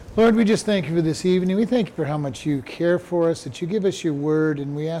Lord, we just thank you for this evening. We thank you for how much you care for us, that you give us your word,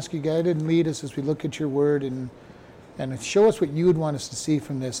 and we ask you, guide and lead us as we look at your word and show us what you would want us to see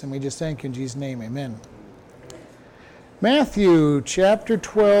from this. And we just thank you in Jesus' name. Amen. Matthew chapter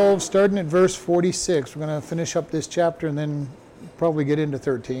 12, starting at verse 46. We're going to finish up this chapter and then probably get into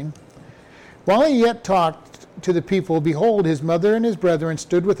 13. While he yet talked to the people, behold, his mother and his brethren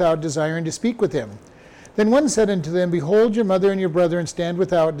stood without, desiring to speak with him. Then one said unto them, Behold, your mother and your brethren stand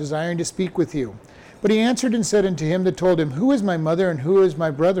without, desiring to speak with you. But he answered and said unto him that told him, Who is my mother and who is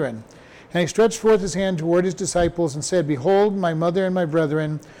my brethren? And he stretched forth his hand toward his disciples and said, Behold, my mother and my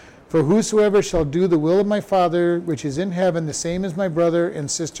brethren, for whosoever shall do the will of my Father which is in heaven, the same is my brother and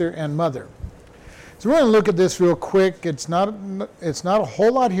sister and mother. So we're going to look at this real quick. It's not a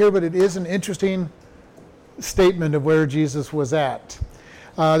whole lot here, but it is an interesting statement of where Jesus was at.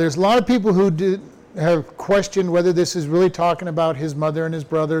 There's a lot of people who have questioned whether this is really talking about his mother and his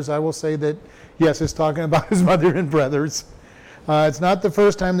brothers. I will say that, yes, it's talking about his mother and brothers. It's not the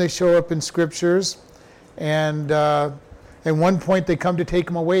first time they show up in scriptures. And at one point they come to take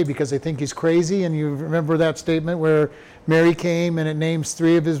him away because they think he's crazy. And you remember that statement where Mary came and it names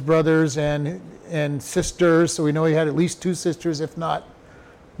 3 of his brothers and sisters. So we know he had at least 2 sisters, if not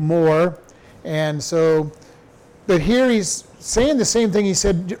more. And so, but here he's saying the same thing he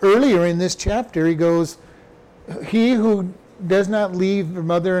said earlier in this chapter. He goes, He who does not leave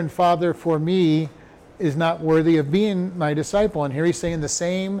mother and father for me is not worthy of being my disciple. And here he's saying the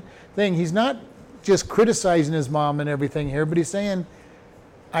same thing. He's not just criticizing his mom and everything here, but he's saying,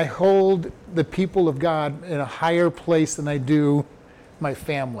 I hold the people of God in a higher place than I do my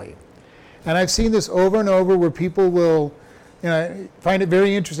family. And I've seen this over and over where people will, find it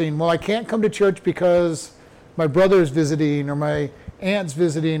very interesting. Well, I can't come to church because my brother's visiting or my aunt's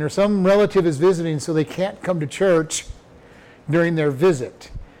visiting or some relative is visiting, so they can't come to church during their visit.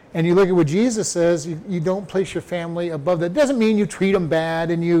 And you look at what Jesus says, you don't place your family above that. It doesn't mean you treat them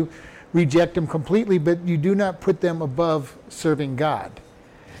bad and you reject them completely, but you do not put them above serving God.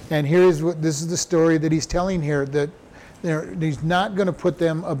 And this is the story that he's telling here, that he's not going to put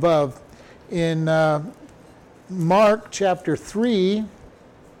them above. In Mark chapter 3,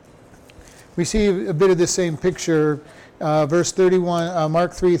 we see a bit of the same picture, verse 31,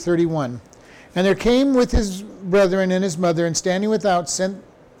 Mark 3:31. And there came with his brethren and his mother, and standing without sent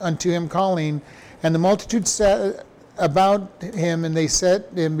unto him, calling. And the multitude sat about him, and they said,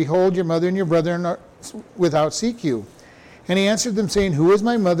 And behold, your mother and your brethren are without seek you. And he answered them, saying, Who is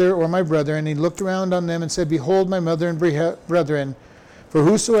my mother or my brother? And he looked around on them and said, Behold, my mother and brethren, for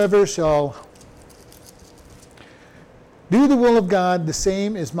whosoever shall do the will of God, the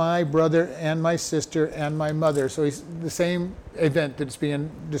same is my brother and my sister and my mother. So it's the same event that's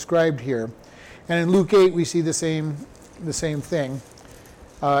being described here. And in Luke 8, we see the same thing.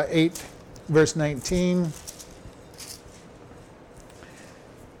 8, verse 19.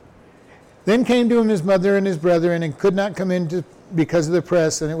 Then came to him his mother and his brethren, and could not come in because of the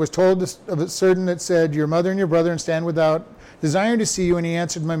press. And it was told of a certain that said, Your mother and your brethren stand without, desiring to see you. And he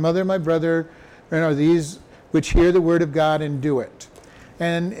answered, My mother and my brother are these which hear the word of God and do it.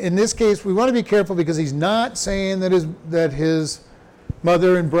 And in this case, we want to be careful because he's not saying that his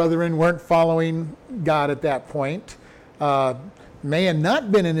mother and brethren weren't following God at that point. May have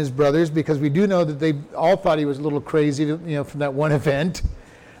not been in his brothers, because we do know that they all thought he was a little crazy, from that one event.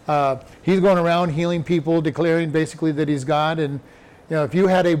 He's going around healing people, declaring basically that he's God. And if you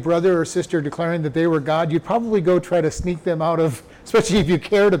had a brother or sister declaring that they were God, you'd probably go try to sneak them out of, especially if you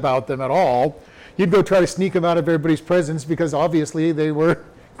cared about them at all, you'd go try to sneak them out of everybody's presence, because obviously they were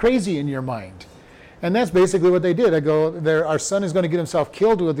crazy in your mind. And that's basically what they did. Our son is going to get himself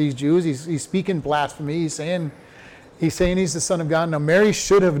killed with these Jews. He's speaking blasphemy. He's saying he's the Son of God. Now, Mary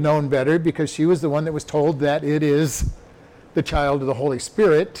should have known better, because she was the one that was told that it is the child of the Holy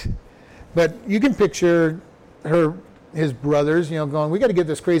Spirit. But you can picture his brothers, going, we got to get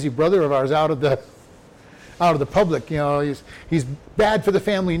this crazy brother of ours out of the public. He's bad for the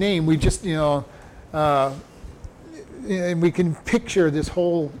family name. We just, and we can picture this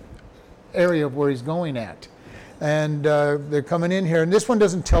whole area of where he's going at. And they're coming in here. And this one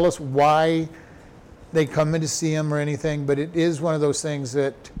doesn't tell us why they come in to see him or anything, but it is one of those things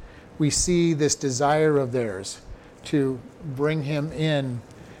that we see this desire of theirs to bring him in.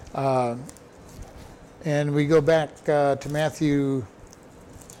 And we go back to Matthew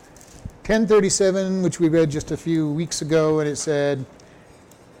 10:37, which we read just a few weeks ago, and it said,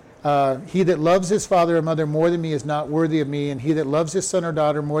 he that loves his father or mother more than me is not worthy of me, and he that loves his son or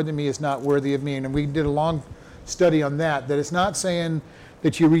daughter more than me is not worthy of me. And we did a long study on that it's not saying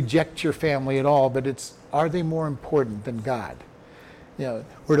that you reject your family at all, but it's, are they more important than God?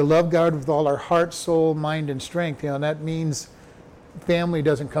 We're to love God with all our heart, soul, mind, and strength. And that means family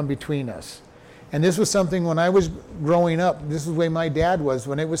doesn't come between us. And this was something when I was growing up, this is the way my dad was.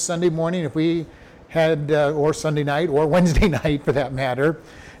 When it was Sunday morning, if we had, or Sunday night, or Wednesday night for that matter,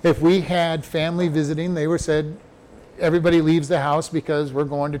 if we had family visiting, they were said, everybody leaves the house because we're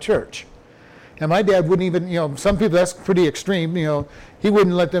going to church. And my dad wouldn't even, some people, that's pretty extreme, he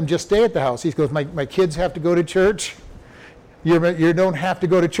wouldn't let them just stay at the house. He goes, my kids have to go to church. You don't have to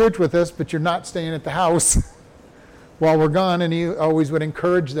go to church with us, but you're not staying at the house while we're gone. And he always would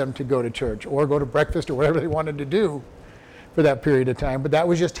encourage them to go to church or go to breakfast or whatever they wanted to do for that period of time. But that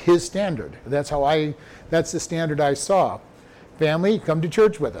was just his standard. That's the standard I saw. Family, come to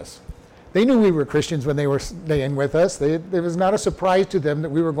church with us. They knew we were Christians when they were staying with us. It was not a surprise to them that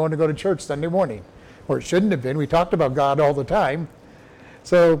we were going to go to church Sunday morning. Or it shouldn't have been. We talked about God all the time.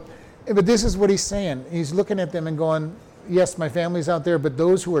 But this is what he's saying. He's looking at them and going, yes, my family's out there, but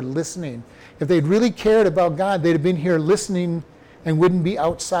those who are listening, if they'd really cared about God, they'd have been here listening and wouldn't be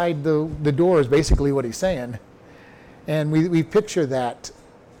outside the doors, basically what he's saying. And we picture that,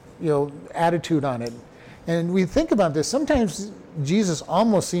 attitude on it. And we think about this. Sometimes Jesus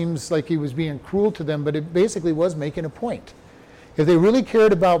almost seems like he was being cruel to them, but it basically was making a point. If they really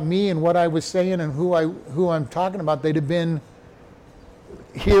cared about me and what I was saying and who I'm talking about, they'd have been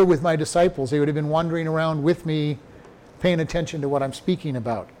here with my disciples. They would have been wandering around with me, paying attention to what I'm speaking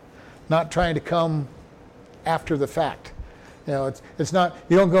about, not trying to come after the fact. It's not,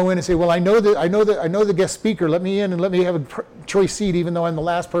 you don't go in and say, well, I know the guest speaker, let me in and let me have a choice seat even though I'm the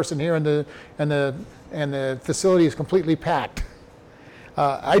last person here and the facility is completely packed.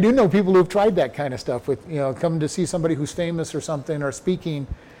 I do know people who've tried that kind of stuff with, come to see somebody who's famous or something or speaking,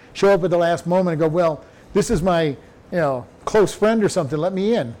 show up at the last moment and go, well, this is my, close friend or something, let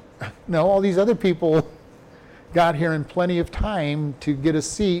me in. No, all these other people got here in plenty of time to get a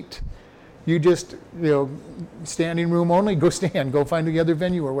seat. You just, standing room only, go find the other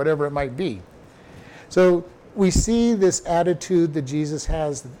venue or whatever it might be. So we see this attitude that Jesus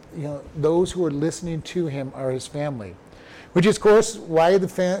has, those who are listening to him are his family. Which is, of course, why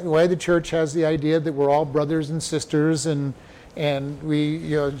the church has the idea that we're all brothers and sisters, and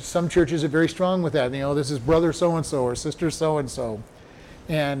we, some churches are very strong with that. This is brother so-and-so or sister so-and-so.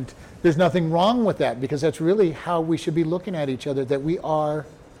 And there's nothing wrong with that, because that's really how we should be looking at each other, that we are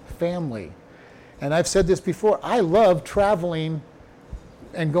family. And I've said this before, I love traveling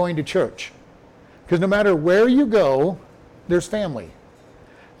and going to church, because no matter where you go, there's family.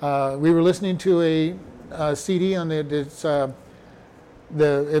 We were listening to a CD on it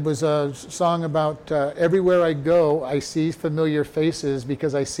was a song about everywhere I go, I see familiar faces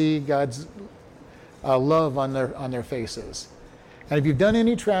because I see God's love on their faces. And if you've done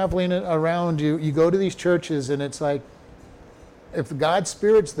any traveling around, you go to these churches and it's like, if God's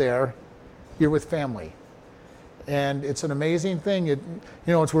Spirit's there, you're with family. And it's an amazing thing.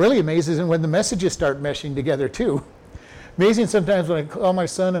 It's really amazing when the messages start meshing together too. Amazing sometimes when I call my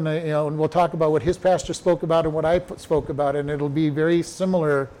son and and we'll talk about what his pastor spoke about and what I spoke about, and it'll be very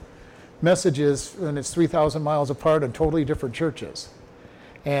similar messages when it's 3,000 miles apart in totally different churches.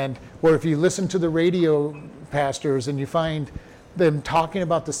 Or if you listen to the radio pastors and you find them talking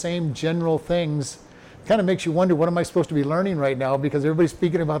about the same general things, it kind of makes you wonder, what am I supposed to be learning right now? Because everybody's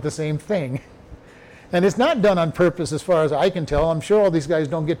speaking about the same thing. And it's not done on purpose as far as I can tell. I'm sure all these guys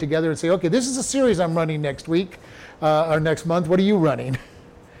don't get together and say, okay, this is a series I'm running next week or next month. What are you running?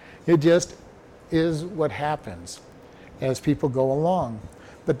 It just is what happens as people go along.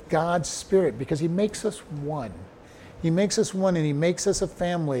 But God's Spirit, because he makes us one. He makes us one and he makes us a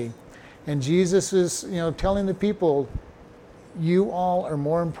family. And Jesus is, telling the people, you all are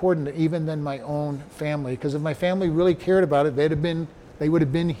more important even than my own family. Because if my family really cared about it, they would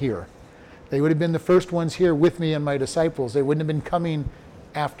have been here. They would have been the first ones here with me and my disciples. They wouldn't have been coming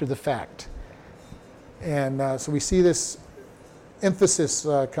after the fact. And so we see this emphasis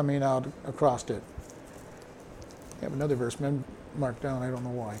coming out across it. I have another verse marked down. I don't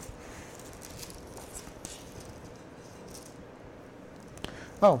know why.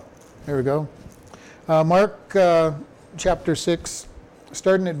 Oh, there we go. Mark chapter 6,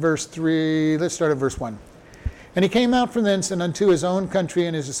 starting at verse 3. Let's start at verse 1. And he came out from thence and unto his own country,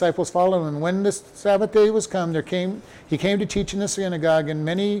 and his disciples followed him. And when the Sabbath day was come, he came to teach in the synagogue, and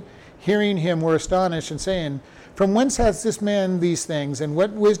many hearing him were astonished, and saying, From whence hath this man these things? And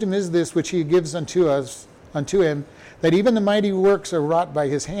what wisdom is this which he gives unto him, that even the mighty works are wrought by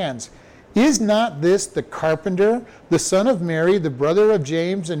his hands? Is not this the carpenter, the son of Mary, the brother of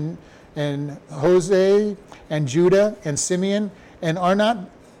James and Jose and Judah and Simeon? And are not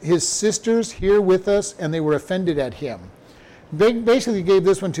his sisters here with us? And they were offended at him. Basically gave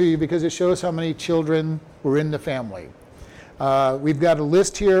this one to you because it shows how many children were in the family. We've got a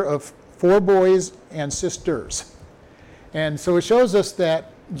list here of 4 boys and sisters. And so it shows us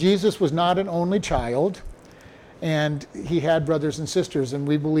that Jesus was not an only child, and he had brothers and sisters. And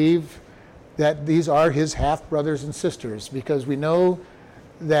we believe that these are his half-brothers and sisters, because we know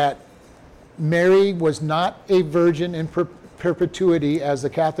that Mary was not a virgin in perpetuity as the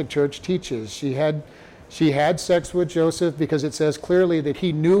Catholic Church teaches. She had sex with Joseph because it says clearly that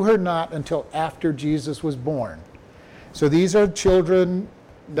he knew her not until after Jesus was born. So these are children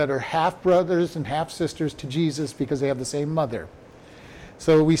that are half-brothers and half-sisters to Jesus because they have the same mother.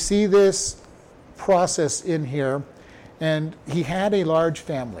 So we see this process in here, and he had a large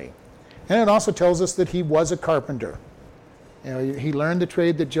family. And it also tells us that he was a carpenter. You know, he learned the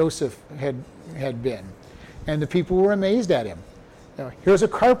trade that Joseph had been. And the people were amazed at him. You know, here's a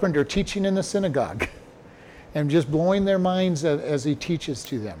carpenter teaching in the synagogue and just blowing their minds as he teaches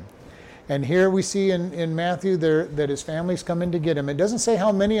to them. And here we see in Matthew that his family's coming to get him. It doesn't say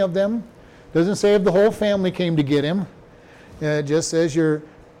how many of them. It doesn't say if the whole family came to get him. It just says your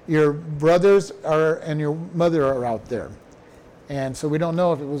brothers and your mother are out there. And so we don't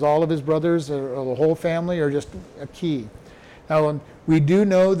know if it was all of his brothers or the whole family or just a key. Now, we do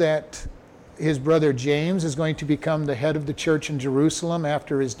know that his brother James is going to become the head of the church in Jerusalem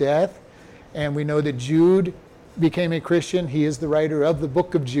after his death. And we know that Jude became a Christian. He is the writer of the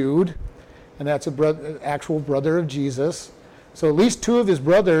book of Jude. And that's actual brother of Jesus. So at least 2 of his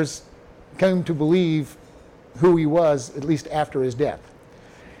brothers came to believe who he was, at least after his death.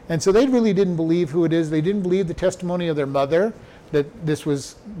 And so they really didn't believe who it is. They didn't believe the testimony of their mother, that this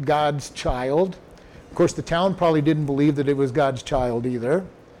was God's child. Of course, the town probably didn't believe that it was God's child either,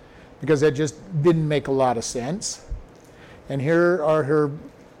 because that just didn't make a lot of sense. And here are her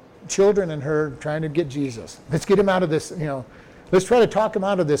children and her trying to get Jesus. Let's get him out of this, let's try to talk him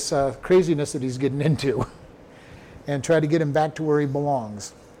out of this craziness that he's getting into and try to get him back to where he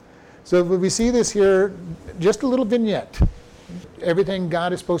belongs. So we see this here, just a little vignette. Everything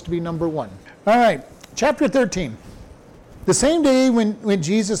God is supposed to be number 1. All right, chapter 13. The same day went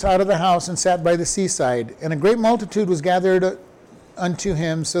Jesus out of the house and sat by the seaside, and a great multitude was gathered unto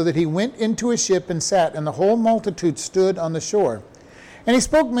him, so that he went into a ship and sat, and the whole multitude stood on the shore. And he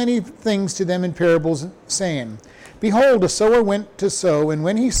spoke many things to them in parables, saying, Behold, a sower went to sow, and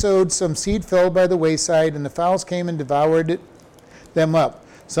when he sowed, some seed fell by the wayside, and the fowls came and devoured them up.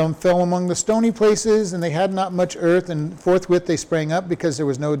 Some fell among the stony places, and they had not much earth, and forthwith they sprang up, because there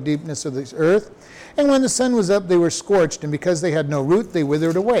was no deepness of the earth. And when the sun was up, they were scorched, and because they had no root, they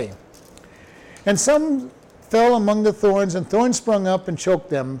withered away. And some fell among the thorns, and thorns sprung up and choked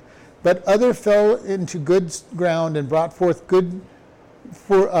them. But other fell into good ground and brought forth fruit,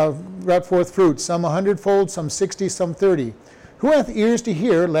 some 100-fold, some 60, some 30. Who hath ears to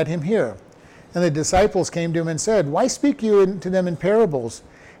hear, let him hear. And the disciples came to him and said, Why speak you to them in parables?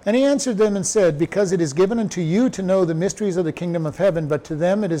 And he answered them and said, Because it is given unto you to know the mysteries of the kingdom of heaven, but to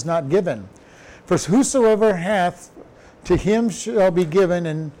them it is not given. For whosoever hath, to him shall be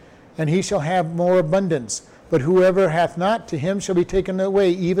given, and he shall have more abundance. But whoever hath not, to him shall be taken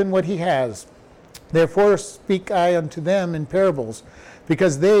away even what he has. Therefore speak I unto them in parables,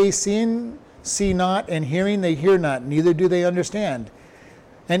 because they seeing see not, and hearing they hear not, neither do they understand.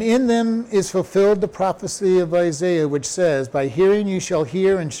 And in them is fulfilled the prophecy of Isaiah, which says, By hearing you shall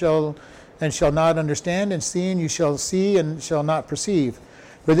hear and shall not understand, and seeing you shall see and shall not perceive.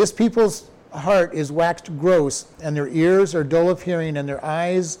 For this people's heart is waxed gross, and their ears are dull of hearing, and their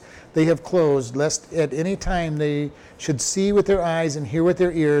eyes they have closed, lest at any time they should see with their eyes and hear with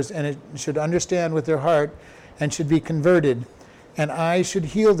their ears, and it should understand with their heart, and should be converted, and I should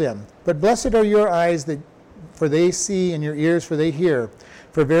heal them. But blessed are your eyes, for they see, and your ears, for they hear.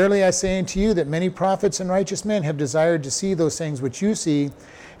 For verily I say unto you that many prophets and righteous men have desired to see those things which you see,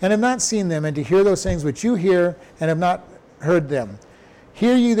 and have not seen them, and to hear those things which you hear, and have not heard them.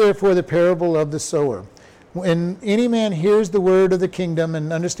 Hear ye therefore the parable of the sower. When any man hears the word of the kingdom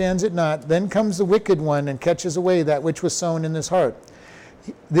and understands it not, then comes the wicked one and catches away that which was sown in his heart.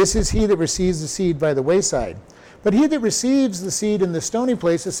 This is he that receives the seed by the wayside. But he that receives the seed in the stony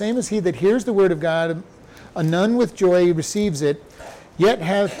place, the same as he that hears the word of God, anon with joy receives it, yet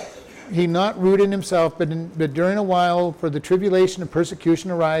hath he not root in himself, but during a while, for the tribulation and persecution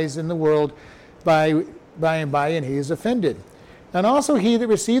arise in the world by and by, and he is offended. And also he that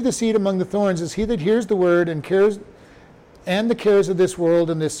received the seed among the thorns is he that hears the word, and the cares of this world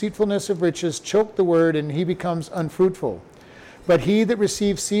and the deceitfulness of riches choke the word, and he becomes unfruitful. But he that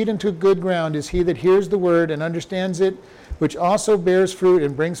receives seed into good ground is he that hears the word and understands it, which also bears fruit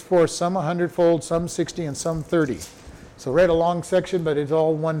and brings forth some 100-fold, some 60, and some 30. So read a long section, but it's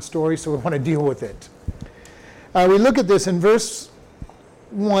all one story, so we want to deal with it. We look at this in verse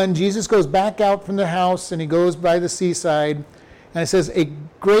 1. Jesus goes back out from the house, and he goes by the seaside. And it says,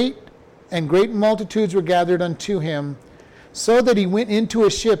 great multitudes were gathered unto him, so that he went into a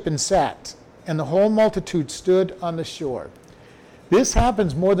ship and sat, and the whole multitude stood on the shore. This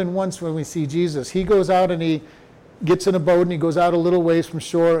happens more than once when we see Jesus. He goes out and he gets in a boat, and he goes out a little ways from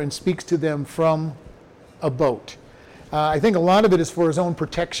shore and speaks to them from a boat. I think a lot of it is for his own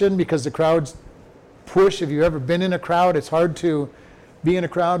protection, because the crowds push. If you've ever been in a crowd, it's hard to be in a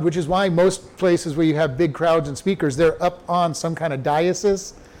crowd, which is why most places where you have big crowds and speakers, they're up on some kind of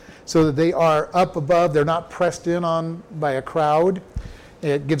dais, so that they are up above. They're not pressed in on by a crowd.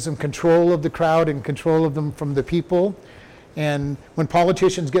 It gives them control of the crowd and control of them from the people. And when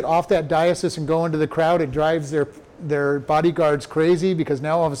politicians get off that dais and go into the crowd, it drives their bodyguards crazy, because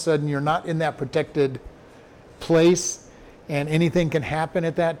now all of a sudden you're not in that protected place, and anything can happen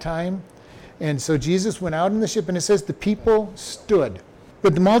at that time. And so Jesus went out in the ship, and it says the people stood.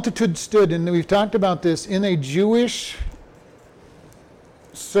 But the multitude stood, and we've talked about this in a Jewish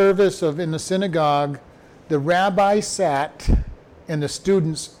service in the synagogue. The rabbi sat and the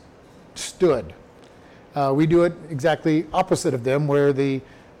students stood. We do it exactly opposite of them, where the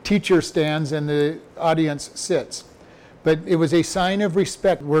teacher stands and the audience sits. But it was a sign of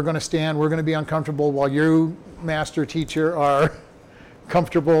respect. We're going to stand, we're going to be uncomfortable while you, master teacher, are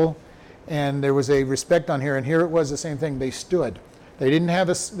comfortable. And there was a respect on here, and here it was the same thing. They stood. They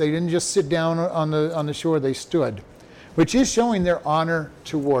didn't just sit down on the shore. They stood, which is showing their honor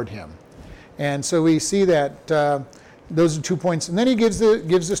toward him. And so we see that those are 2 points. And then he gives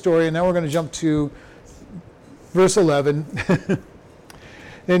the story, and now we're going to jump to verse 11.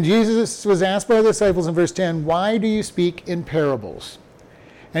 Then Jesus was asked by the disciples in verse 10, "Why do you speak in parables?"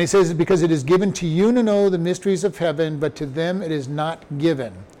 And he says, "Because it is given to you to know the mysteries of heaven, but to them it is not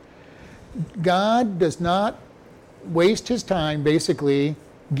given." God does not waste his time, basically,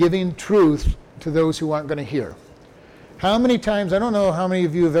 giving truth to those who aren't going to hear. How many times, I don't know how many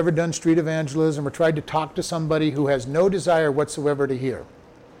of you have ever done street evangelism or tried to talk to somebody who has no desire whatsoever to hear.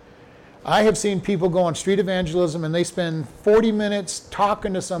 I have seen people go on street evangelism and they spend 40 minutes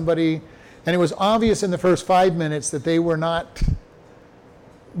talking to somebody, and it was obvious in the first 5 minutes that they were not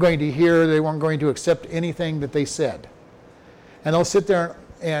going to hear, they weren't going to accept anything that they said. And they'll sit there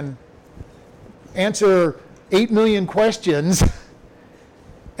and answer 8 million questions,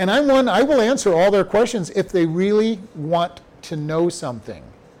 and I will answer all their questions if they really want to know something.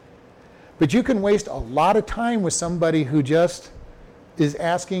 But you can waste a lot of time with somebody who just is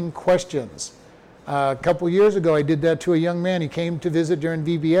asking questions. A couple years ago, I did that to a young man. He came to visit during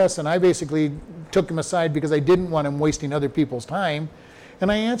VBS, and I basically took him aside because I didn't want him wasting other people's time.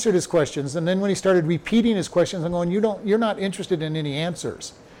 And I answered his questions. And then when he started repeating his questions, I'm going, you're not interested in any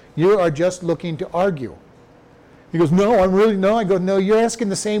answers. You are just looking to argue. He goes, no, I'm really, no. I go, no, you're asking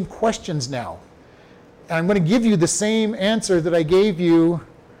the same questions now. And I'm going to give you the same answer that I gave you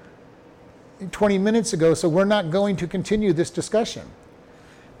 20 minutes ago, so we're not going to continue this discussion.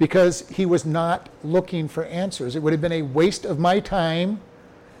 Because he was not looking for answers. It would have been a waste of my time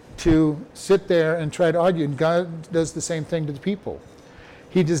to sit there and try to argue. And God does the same thing to the people.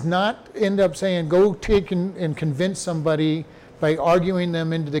 He does not end up saying, go take and convince somebody by arguing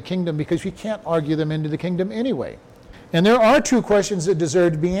them into the kingdom, because you can't argue them into the kingdom anyway. And there are true questions that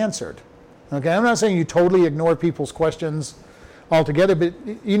deserve to be answered. Okay, I'm not saying you totally ignore people's questions altogether, but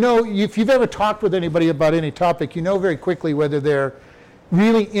you know, if you've ever talked with anybody about any topic, you know very quickly whether they're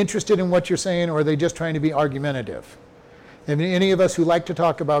really interested in what you're saying, or are they just trying to be argumentative? And any of us who like to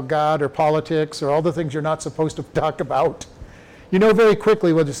talk about God or politics or all the things you're not supposed to talk about, you know very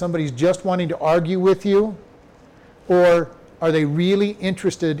quickly whether somebody's just wanting to argue with you, or are they really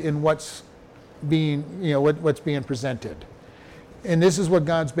interested in what's being, what's being presented. And this is what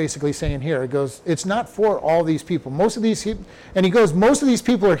God's basically saying here. It goes, it's not for all these people. Most of these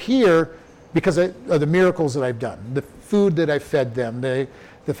people are here because of the miracles that I've done, the food that I fed them, the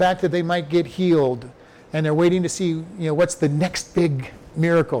fact that they might get healed, and they're waiting to see, what's the next big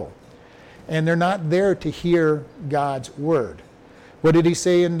miracle. And they're not there to hear God's word. What did he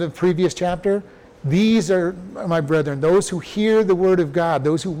say in the previous chapter? These are my brethren, those who hear the word of God,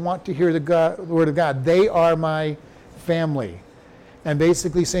 those who want to hear the word of God, they are my family. And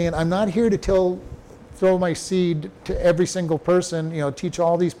basically saying, I'm not here to throw my seed to every single person, teach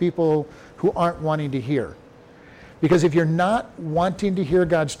all these people who aren't wanting to hear. Because if you're not wanting to hear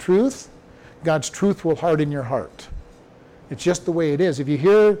God's truth will harden your heart. It's just the way it is. If you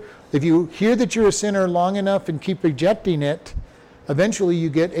hear that you're a sinner long enough and keep rejecting it, eventually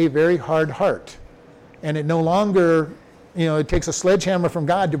you get a very hard heart. And it no longer it takes a sledgehammer from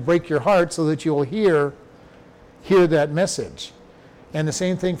God to break your heart so that you'll hear that message. And the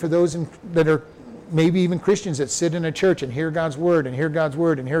same thing for those that are maybe even Christians that sit in a church and hear God's word and hear God's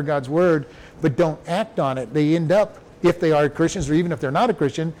word and hear God's word, but don't act on it. They end up, if they are Christians or even if they're not a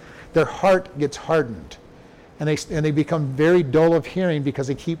Christian, their heart gets hardened. And they become very dull of hearing because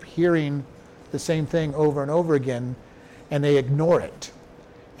they keep hearing the same thing over and over again, and they ignore it.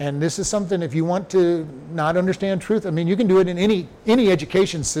 And this is something, if you want to not understand truth, you can do it in any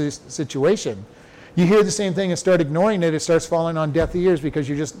education situation. You hear the same thing and start ignoring it, it starts falling on deaf ears because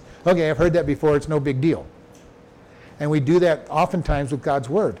you just, okay, I've heard that before, it's no big deal. And we do that oftentimes with God's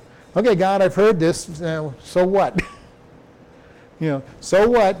word. Okay, God, I've heard this, so what? So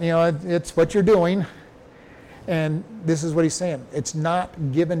what? It's what you're doing. And this is what he's saying. It's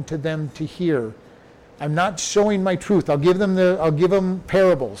not given to them to hear. I'm not showing my truth. I'll give them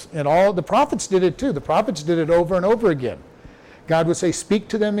parables. And all the prophets did it too. The prophets did it over and over again. God would say, speak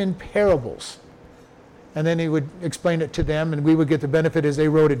to them in parables. And then he would explain it to them, and we would get the benefit as they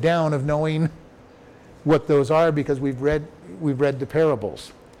wrote it down of knowing what those are because we've read the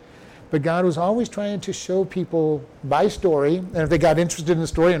parables. But God was always trying to show people by story, and if they got interested in the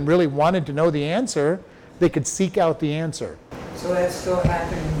story and really wanted to know the answer, they could seek out the answer. So that still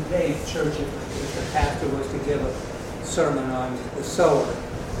happened in today's church if the pastor was to give a sermon on the sower.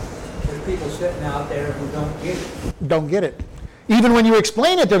 There's people sitting out there who don't get it. Don't get it. Even when you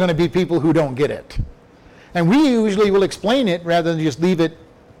explain it, there are going to be people who don't get it. And we usually will explain it rather than just leave it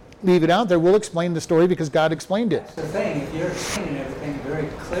out there. We'll explain the story because God explained it. That's the thing. If you're explaining everything very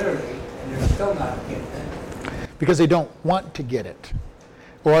clearly and they're still not getting it. Because they don't want to get it.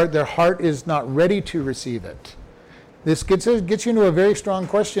 Or their heart is not ready to receive it. This gets you into a very strong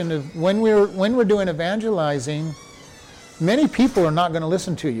question of when we're doing evangelizing, many people are not going to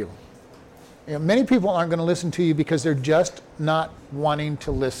listen to you. Many people aren't going to listen to you because they're just not wanting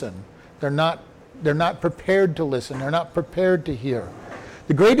to listen. They're not prepared to listen. They're not prepared to hear.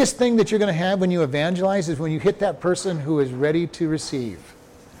 The greatest thing that you're going to have when you evangelize is when you hit that person who is ready to receive.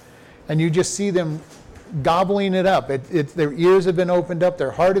 And you just see them gobbling it up. Their ears have been opened up,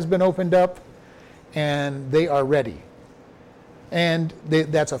 their heart has been opened up, and they are ready. And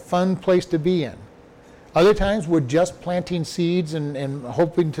that's a fun place to be in. Other times we're just planting seeds and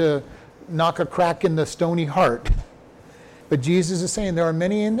hoping to knock a crack in the stony heart. But Jesus is saying there are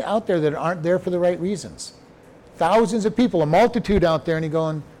many out there that aren't there for the right reasons. Thousands of people, a multitude out there, and he's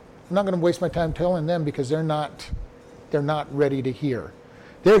going, I'm not going to waste my time telling them because they're not ready to hear.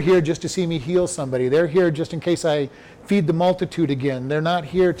 They're here just to see me heal somebody. They're here just in case I feed the multitude again. They're not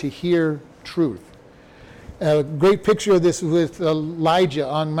here to hear truth. A great picture of this with Elijah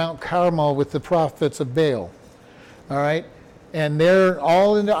on Mount Carmel with the prophets of Baal. All right? And they're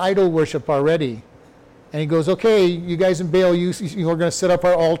all into idol worship already. And he goes, okay, you guys in Baal, you're going to set up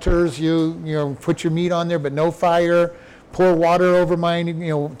our altars. You put your meat on there, but no fire. Pour water over mine,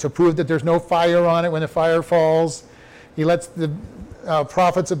 to prove that there's no fire on it when the fire falls. He lets the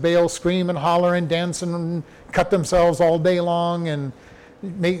prophets of Baal scream and holler and dance and cut themselves all day long. And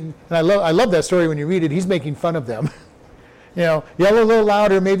I love that story when you read it. He's making fun of them. Yell a little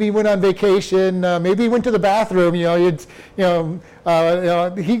louder. Maybe he went on vacation. Maybe he went to the bathroom. It's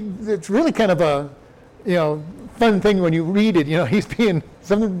really kind of a fun thing when you read it. He's being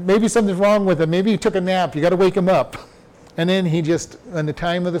maybe something's wrong with him. Maybe he took a nap. You got to wake him up. And then he just, when the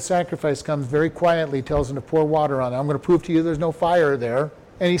time of the sacrifice comes, very quietly tells him to pour water on it. I'm going to prove to you there's no fire there.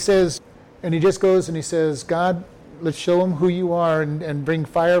 And he just goes and he says, God, let's show him who you are and bring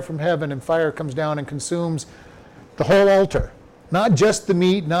fire from heaven. And fire comes down and consumes the whole altar. Not just the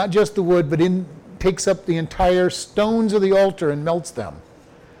meat, not just the wood, but takes up the entire stones of the altar and melts them.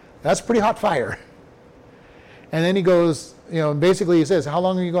 That's pretty hot fire. And then he goes, basically he says, how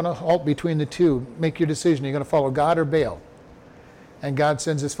long are you going to halt between the two? Make your decision. Are you going to follow God or Baal? And God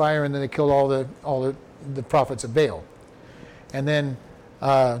sends his fire, and then they kill all the prophets of Baal. And then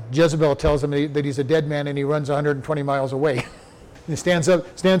Jezebel tells him that he's a dead man, and he runs 120 miles away. He stands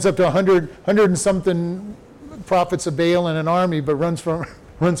up to 100 and something prophets of Baal and an army, but runs from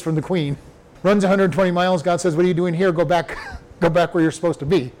the queen. Runs 120 miles. God says, what are you doing here? Go back where you're supposed to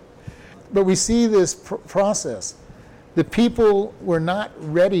be. But we see this process. The people were not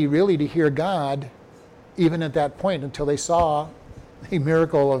ready really to hear God even at that point until they saw a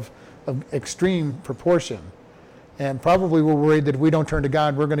miracle of extreme proportion. And probably were worried that if we don't turn to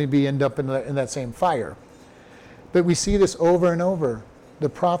God, we're going to end up in that same fire. But we see this over and over. The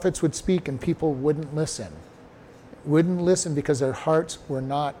prophets would speak and people wouldn't listen. Wouldn't listen because their hearts were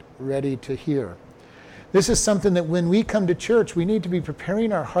not ready to hear. This is something that when we come to church, we need to be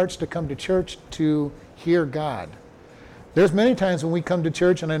preparing our hearts to come to church to hear God. There's many times when we come to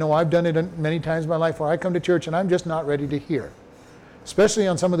church, and I know I've done it many times in my life, where I come to church and I'm just not ready to hear. Especially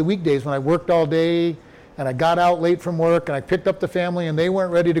on some of the weekdays when I worked all day and I got out late from work and I picked up the family and they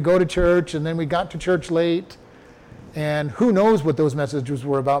weren't ready to go to church, and then we got to church late. And who knows what those messages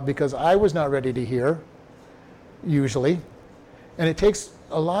were about, because I was not ready to hear, usually. And it takes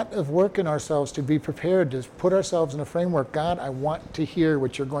a lot of work in ourselves to be prepared, to put ourselves in a framework. God, I want to hear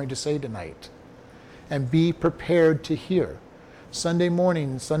what you're going to say tonight. And be prepared to hear. Sunday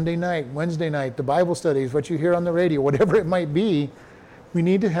morning, Sunday night, Wednesday night, the Bible studies, what you hear on the radio, whatever it might be, we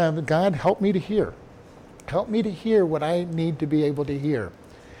need to have, God, help me to hear. Help me to hear what I need to be able to hear.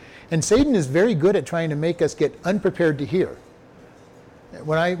 And Satan is very good at trying to make us get unprepared to hear.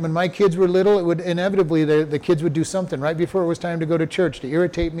 When my kids were little, it would inevitably, the kids would do something right before it was time to go to church to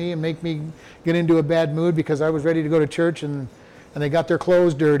irritate me and make me get into a bad mood because I was ready to go to church, and they got their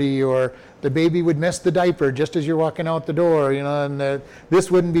clothes dirty, or the baby would mess the diaper just as you're walking out the door, and this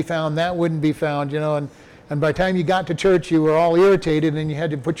wouldn't be found, that wouldn't be found, and by the time you got to church, you were all irritated and you had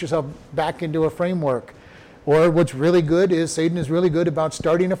to put yourself back into a framework. Or what's really good is Satan is really good about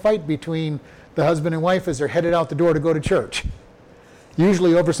starting a fight between the husband and wife as they're headed out the door to go to church.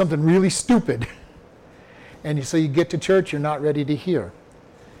 Usually over something really stupid. And so you get to church, you're not ready to hear.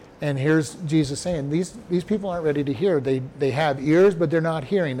 And here's Jesus saying, these people aren't ready to hear. They have ears, but they're not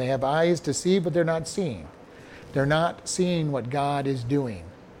hearing. They have eyes to see, but they're not seeing. They're not seeing what God is doing.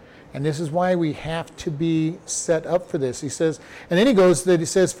 And this is why we have to be set up for this. He says, and then he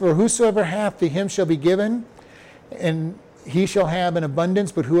says, for whosoever hath, to him shall be given, and he shall have an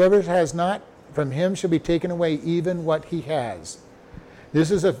abundance, but whoever has not, from him shall be taken away even what he has.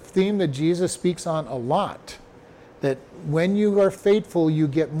 This is a theme that Jesus speaks on a lot, that when you are faithful, you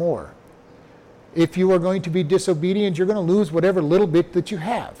get more. If you are going to be disobedient, you're going to lose whatever little bit that you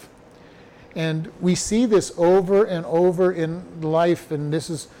have. And we see this over and over in life, and this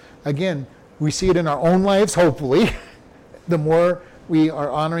is, again, we see it in our own lives, hopefully. The more we are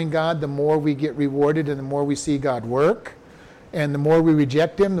honoring God, the more we get rewarded, and the more we see God work. And the more we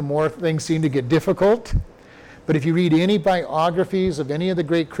reject him, the more things seem to get difficult. But if you read any biographies of any of the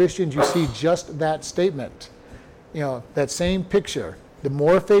great Christians, you see just that statement. That same picture. The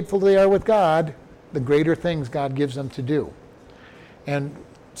more faithful they are with God, the greater things God gives them to do. And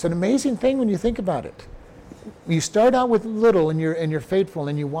it's an amazing thing when you think about it. You start out with little and you're faithful,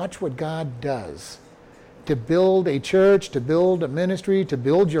 and you watch what God does to build a church, to build a ministry, to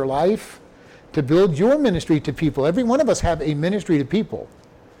build your life, to build your ministry to people. Every one of us have a ministry to people.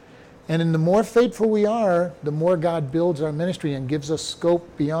 And in the more faithful we are, the more God builds our ministry and gives us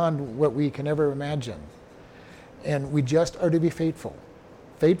scope beyond what we can ever imagine. And we just are to be faithful.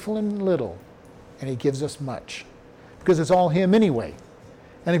 Faithful in little, and he gives us much. Because it's all him anyway.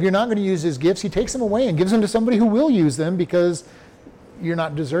 And if you're not going to use his gifts, he takes them away and gives them to somebody who will use them because you're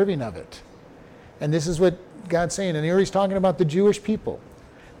not deserving of it. And this is what God's saying. And here he's talking about the Jewish people.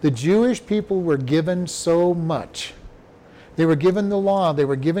 The Jewish people were given so much. They were given the law. They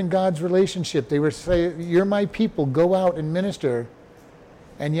were given God's relationship. They were saying, you're my people, go out and minister.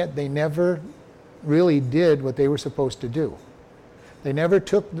 And yet they never really did what they were supposed to do. They never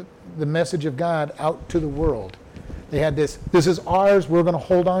took the message of God out to the world. They had this is ours, we're going to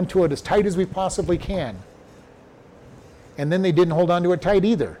hold on to it as tight as we possibly can. And then they didn't hold on to it tight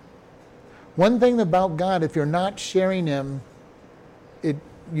either. One thing about God, if you're not sharing him,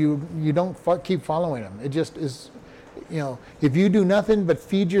 you don't keep following him. It just is, if you do nothing but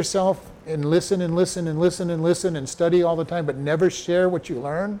feed yourself and listen and listen and listen and listen and study all the time, but never share what you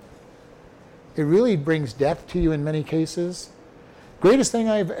learn, it really brings death to you in many cases. Greatest thing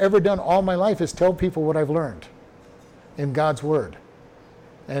I've ever done all my life is tell people what I've learned in God's Word.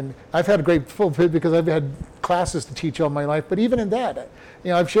 And I've had a great pulpit because I've had classes to teach all my life. But even in that,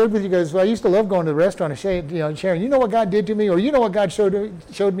 I've shared with you guys, I used to love going to the restaurant and sharing, what God did to me, or what God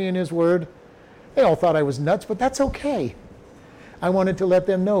showed me in his Word. They all thought I was nuts, but that's okay. I wanted to let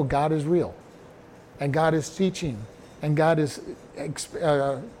them know God is real. And God is teaching. And God is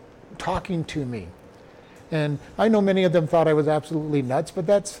talking to me. And I know many of them thought I was absolutely nuts, but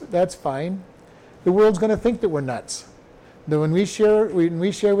that's fine. The world's going to think that we're nuts. That when we share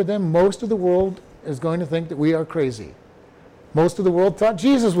with them, most of the world is going to think that we are crazy. Most of the world thought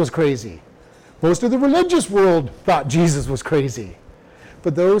Jesus was crazy. Most of the religious world thought Jesus was crazy.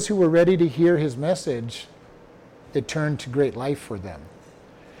 But those who were ready to hear his message, it turned to great life for them.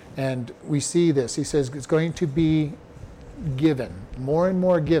 And we see this. He says it's going to be given, more and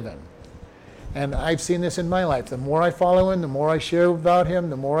more given. And I've seen this in my life. The more I follow him, the more I share about him,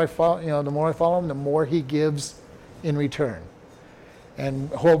 the more I follow him, the more he gives in return. And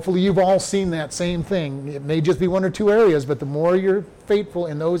hopefully you've all seen that same thing. It may just be one or two areas, but the more you're faithful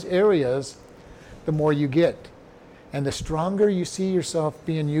in those areas, the more you get. And the stronger you see yourself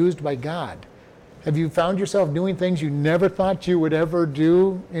being used by God. Have you found yourself doing things you never thought you would ever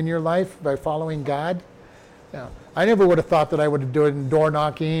do in your life by following God? Now, I never would have thought that I would do it in door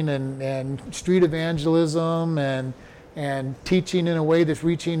knocking and street evangelism and teaching in a way that's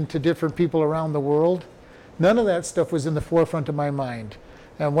reaching to different people around the world. None of that stuff was in the forefront of my mind.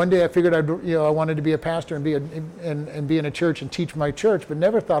 And one day I figured I wanted to be a pastor and be in a church and teach my church, but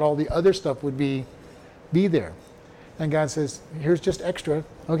never thought all the other stuff would be there. And God says, here's just extra.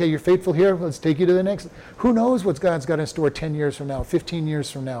 Okay, you're faithful here. Let's take you to the next. Who knows what God's got in store 10 years from now, 15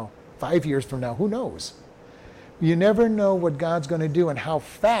 years from now, 5 years from now? Who knows? You never know what God's going to do and how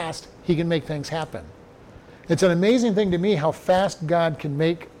fast he can make things happen. It's an amazing thing to me how fast God can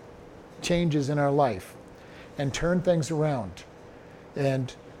make changes in our life and turn things around.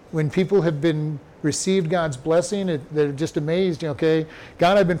 And when people have received God's blessing, they're just amazed. Okay,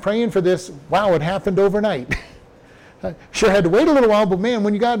 God, I've been praying for this. Wow, it happened overnight. Sure had to wait a little while, but man,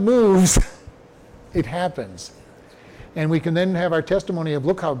 when God moves, it happens. And we can then have our testimony of,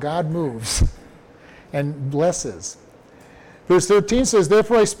 look how God moves and blesses. Verse 13 says,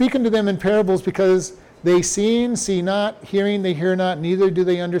 therefore I speak unto them in parables, because they seeing, see not, hearing, they hear not, neither do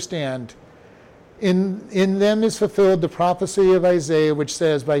they understand. In them is fulfilled the prophecy of Isaiah, which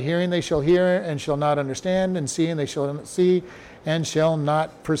says, by hearing they shall hear and shall not understand, and seeing they shall see and shall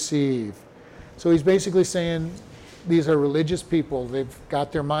not perceive. So he's basically saying, these are religious people. They've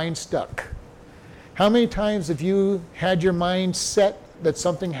got their mind stuck. How many times have you had your mind set that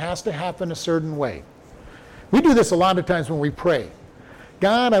something has to happen a certain way? We do this a lot of times when we pray.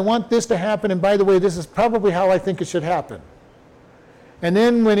 God, I want this to happen, and by the way, this is probably how I think it should happen. And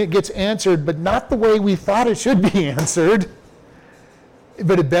then when it gets answered, but not the way we thought it should be answered,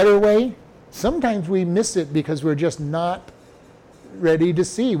 but a better way, sometimes we miss it because we're just not ready to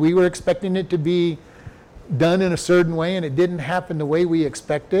see. We were expecting it to be done in a certain way, and it didn't happen the way we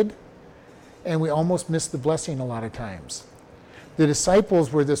expected, and we almost missed the blessing a lot of times. The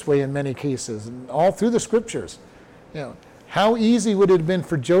disciples were this way in many cases, and all through the scriptures. How easy would it have been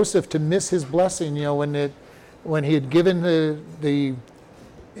for Joseph to miss his blessing, when he had given the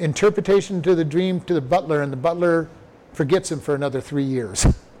interpretation to the dream to the butler, and the butler forgets him for another 3 years,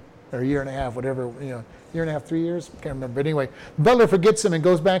 or a year and a half, whatever, year and a half, 3 years? Can't remember. But anyway, the butler forgets him and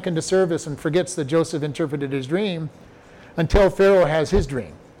goes back into service and forgets that Joseph interpreted his dream until Pharaoh has his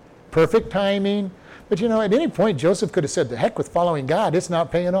dream. Perfect timing. But at any point, Joseph could have said, the heck with following God, it's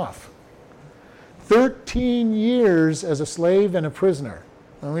not paying off. 13 years as a slave and a prisoner.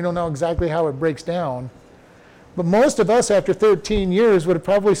 And we don't know exactly how it breaks down. But most of us after 13 years would have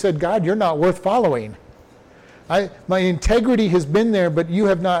probably said, God, you're not worth following. My integrity has been there, but you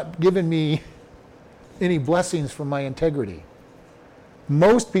have not given me any blessings from my integrity.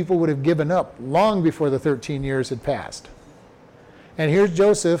 Most people would have given up long before the 13 years had passed. And here's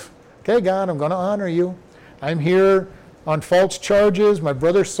Joseph. Okay, God, I'm going to honor you. I'm here on false charges. My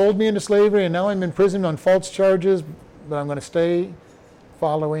brother sold me into slavery, and now I'm in prison on false charges, but I'm going to stay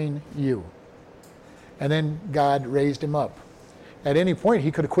following you. And then God raised him up. At any point,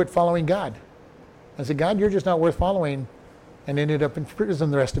 he could have quit following God. I said, God, you're just not worth following, and ended up in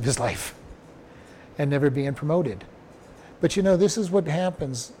prison the rest of his life and never being promoted. But this is what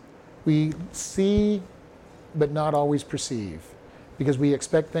happens. We see, but not always perceive, because we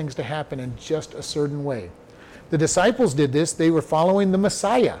expect things to happen in just a certain way. The disciples did this. They were following the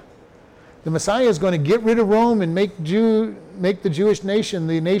Messiah. The Messiah is going to get rid of Rome and make the Jewish nation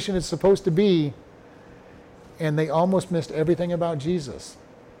the nation it's supposed to be. And they almost missed everything about Jesus.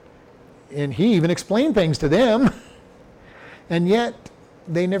 And he even explained things to them. And yet,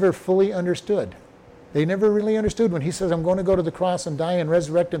 they never fully understood. They never really understood when he says, I'm going to go to the cross and die and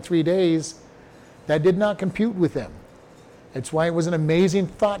resurrect in 3 days. That did not compute with them. It's why it was an amazing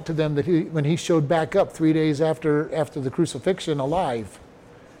thought to them that when he showed back up 3 days after the crucifixion alive.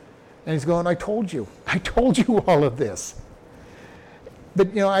 And he's going, I told you all of this.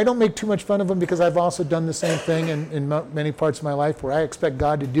 But I don't make too much fun of him, because I've also done the same thing in many parts of my life where I expect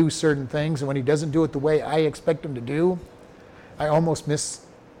God to do certain things, and when he doesn't do it the way I expect him to do, I almost miss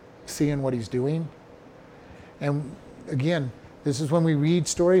seeing what he's doing. And again, this is when we read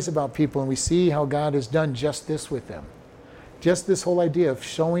stories about people and we see how God has done just this with them. Just this whole idea of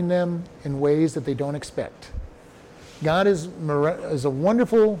showing them in ways that they don't expect. God is a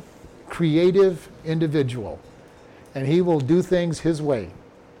wonderful, creative individual, and he will do things his way.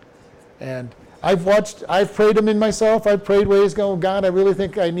 And I've prayed them in myself. I've prayed ways going, God, I really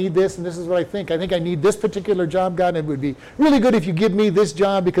think I need this, and this is what I think. I think I need this particular job, God, and it would be really good if you give me this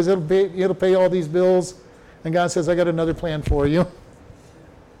job because it'll pay all these bills. And God says, I got another plan for you.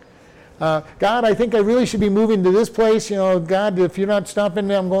 God, I think I really should be moving to this place. God, if you're not stopping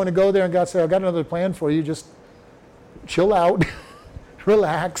me, I'm going to go there. And God said, I've got another plan for you. Just chill out,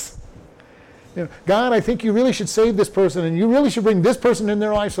 relax. God, I think you really should save this person, and you really should bring this person in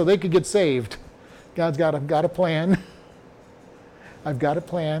their life so they could get saved. I've got a plan. I've got a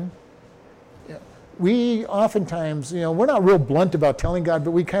plan. We oftentimes, we're not real blunt about telling God,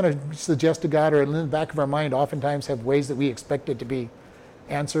 but we kind of suggest to God, or in the back of our mind, oftentimes have ways that we expect it to be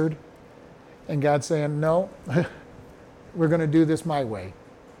answered. And God's saying, no, we're going to do this my way.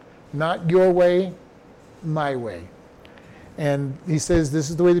 Not your way, my way. And he says, this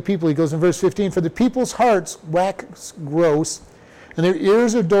is the way the people, he goes in verse 15, for the people's hearts wax gross, and their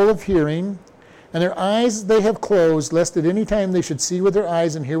ears are dull of hearing, and their eyes they have closed, lest at any time they should see with their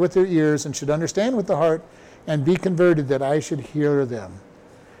eyes and hear with their ears, and should understand with the heart, and be converted, that I should heal them.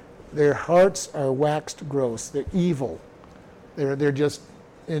 Their hearts are waxed gross. They're evil. They're just,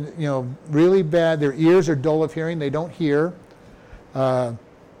 really bad. Their ears are dull of hearing. They don't hear.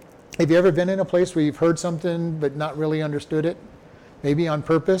 Have you ever been in a place where you've heard something but not really understood it? Maybe on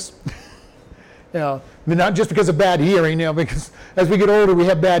purpose? Not just because of bad hearing, because as we get older we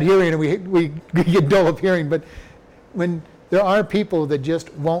have bad hearing and we get dull of hearing, but when there are people that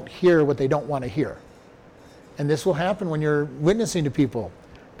just won't hear what they don't want to hear. And this will happen when you're witnessing to people.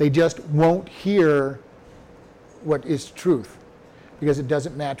 They just won't hear what is truth because it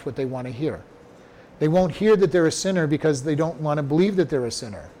doesn't match what they want to hear. They won't hear that they're a sinner because they don't want to believe that they're a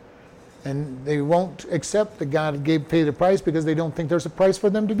sinner. And they won't accept that God paid the price because they don't think there's a price for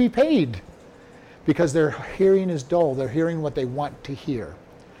them to be paid. Because their hearing is dull. They're hearing what they want to hear.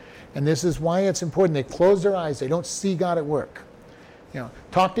 And this is why it's important. They close their eyes. They don't see God at work.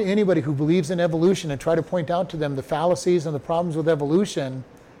 Talk to anybody who believes in evolution and try to point out to them the fallacies and the problems with evolution,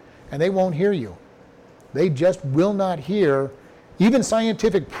 and they won't hear you. They just will not hear. Even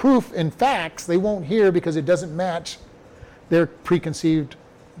scientific proof and facts, they won't hear because it doesn't match their preconceived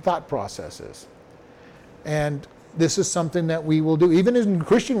thought processes. And this is something that we will do. Even in the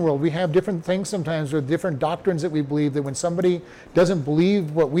Christian world, we have different things sometimes with different doctrines that we believe, that when somebody doesn't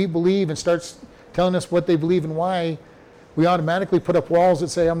believe what we believe and starts telling us what they believe and why, we automatically put up walls that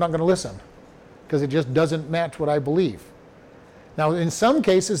say, I'm not going to listen, because it just doesn't match what I believe. Now, in some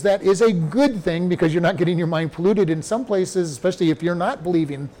cases, that is a good thing because you're not getting your mind polluted. In some places, especially if you're not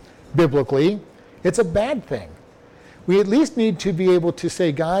believing biblically, it's a bad thing. We at least need to be able to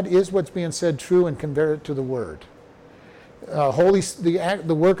say, God, is what's being said true, and convert it to the Word.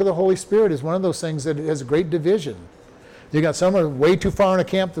 The work of the Holy Spirit is one of those things that has a great division. You got some are way too far in a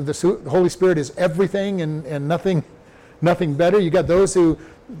camp that the Holy Spirit is everything and nothing better. You got those who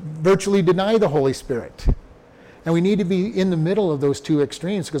virtually deny the Holy Spirit. And we need to be in the middle of those two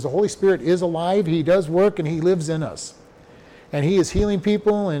extremes because the Holy Spirit is alive, He does work, and He lives in us. And He is healing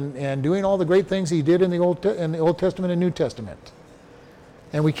people and doing all the great things He did in the Old Testament and New Testament.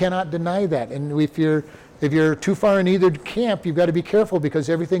 And we cannot deny that. And if you're too far in either camp, you've got to be careful because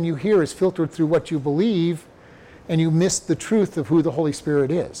everything you hear is filtered through what you believe, and you miss the truth of who the Holy Spirit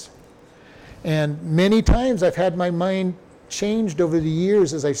is. And many times I've had my mind changed over the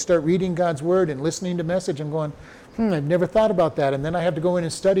years as I start reading God's Word and listening to message. I'm going, I've never thought about that. And then I have to go in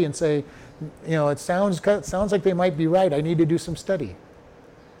and study and say, it sounds like they might be right. I need to do some study.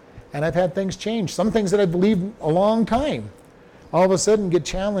 And I've had things change. Some things that I believed a long time, all of a sudden get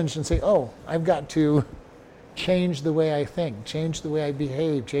challenged and say, I've got to change the way I think, change the way I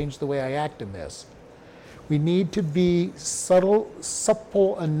behave, change the way I act in this. We need to be supple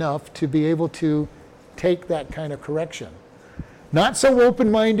enough to be able to take that kind of correction. Not so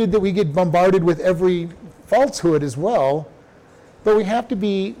open-minded that we get bombarded with every falsehood as well, but we have to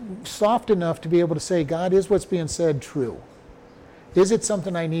be soft enough to be able to say, God, is what's being said true? Is it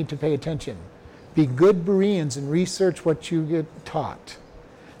something I need to pay attention? Be good Bereans and research what you get taught,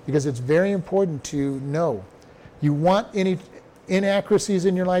 because it's very important to know. You want any inaccuracies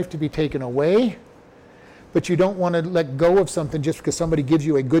in your life to be taken away, but you don't want to let go of something just because somebody gives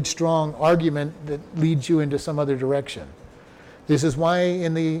you a good, strong argument that leads you into some other direction. This is why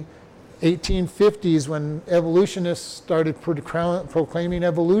in the 1850s, when evolutionists started proclaiming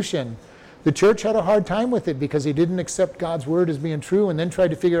evolution, the church had a hard time with it because they didn't accept God's Word as being true, and then tried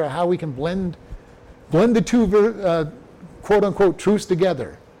to figure out how we can blend the two quote-unquote truths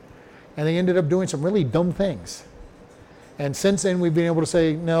together. And they ended up doing some really dumb things. And since then, we've been able to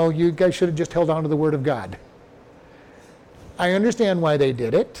say, no, you guys should have just held on to the Word of God. I understand why they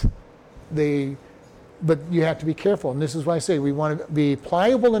did it. but you have to be careful. And this is why I say we want to be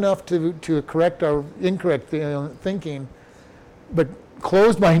pliable enough to correct our incorrect thinking, but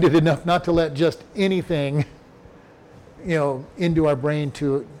closed-minded enough not to let just anything, into our brain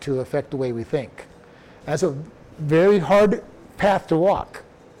to affect the way we think. That's a very hard path to walk.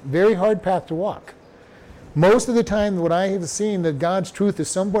 Very hard path to walk. Most of the time, what I have seen, that God's truth is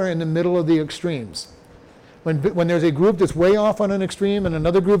somewhere in the middle of the extremes. When there's a group that's way off on an extreme and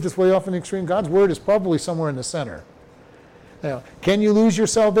another group that's way off on the extreme, God's word is probably somewhere in the center. Now, can you lose your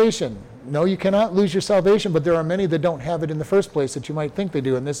salvation? No, you cannot lose your salvation, but there are many that don't have it in the first place that you might think they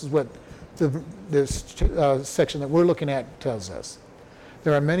do, and this is what this section that we're looking at tells us.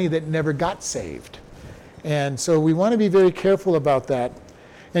 There are many that never got saved. And so we want to be very careful about that.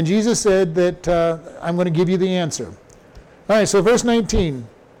 And Jesus said that I'm going to give you the answer. All right, so verse 19.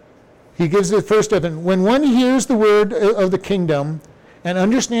 He gives the first step. When one hears the word of the kingdom and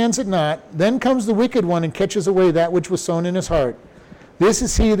understands it not, then comes the wicked one and catches away that which was sown in his heart. This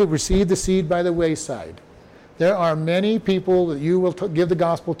is he that received the seed by the wayside. There are many people that you will give the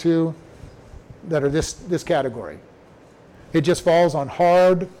gospel to that are this category. It just falls on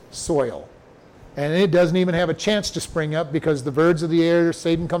hard soil. And it doesn't even have a chance to spring up because the birds of the air,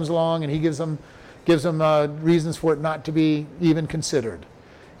 Satan comes along and he gives them reasons for it not to be even considered.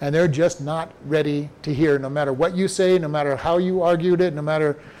 And they're just not ready to hear, no matter what you say, no matter how you argued it, no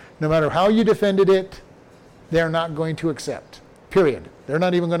matter how you defended it, they're not going to accept, period. They're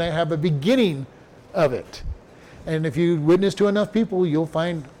not even going to have a beginning of it. And if you witness to enough people, you'll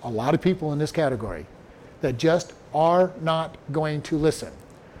find a lot of people in this category that just are not going to listen.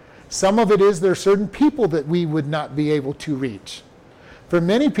 Some of it is there are certain people that we would not be able to reach. For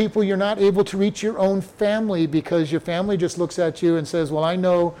many people, you're not able to reach your own family because your family just looks at you and says, well,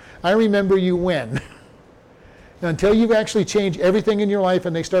 I remember you when. Until you've actually changed everything in your life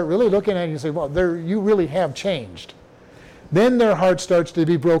and they start really looking at you and say, well, you really have changed. Then their heart starts to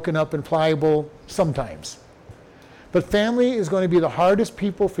be broken up and pliable sometimes. But family is going to be the hardest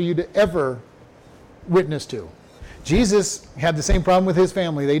people for you to ever witness to. Jesus had the same problem with his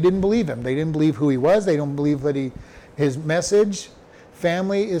family. They didn't believe him. They didn't believe who he was. They don't believe his message.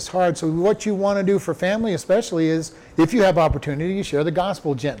 Family is hard. So what you want to do for family especially is, if you have opportunity, you share the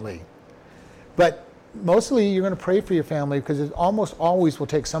gospel gently. But mostly you're going to pray for your family because it almost always will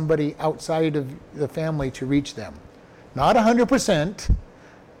take somebody outside of the family to reach them. Not 100%,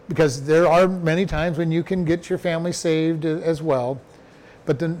 because there are many times when you can get your family saved as well.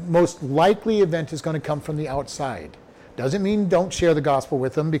 But the most likely event is going to come from the outside. Doesn't mean don't share the gospel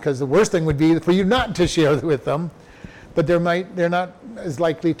with them, because the worst thing would be for you not to share with them. But they're not as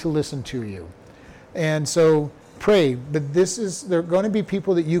likely to listen to you. And so pray. But there are going to be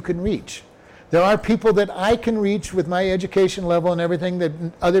people that you can reach. There are people that I can reach with my education level and everything that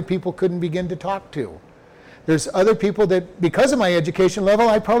other people couldn't begin to talk to. There's other people that, because of my education level,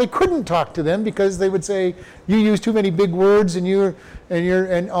 I probably couldn't talk to them because they would say, you use too many big words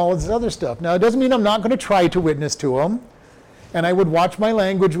and all this other stuff. Now, it doesn't mean I'm not going to try to witness to them. And I would watch my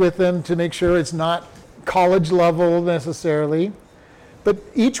language with them to make sure it's not college level necessarily. But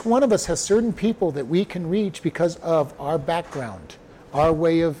each one of us has certain people that we can reach because of our background, our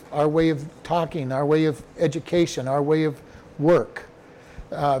way of talking, our way of education, our way of work.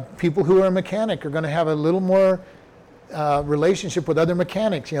 People who are a mechanic are going to have a little more relationship with other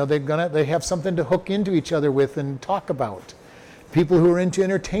mechanics. They have something to hook into each other with and talk about. People who are into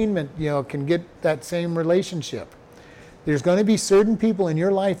entertainment, can get that same relationship. There's going to be certain people in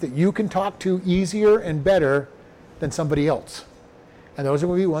your life that you can talk to easier and better than somebody else. And those are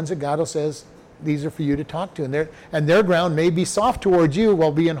going to be ones that God will says, these are for you to talk to. And their ground may be soft towards you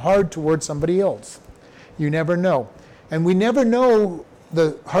while being hard towards somebody else. You never know. And we never know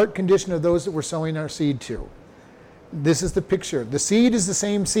the heart condition of those that we're sowing our seed to. This is the picture. The seed is the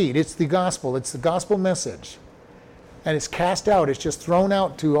same seed. It's the gospel. It's the gospel message. And it's cast out. It's just thrown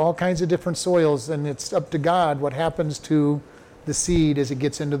out to all kinds of different soils, and it's up to God what happens to the seed as it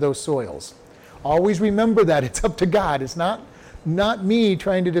gets into those soils. Always remember that. It's up to God. It's not me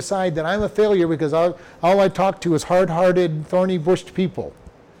trying to decide that I'm a failure because all I talk to is hard-hearted, thorny-bushed people.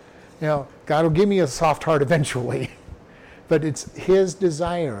 God will give me a soft heart eventually. But it's his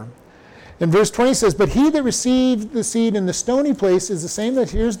desire. And verse 20 says, but he that received the seed in the stony place is the same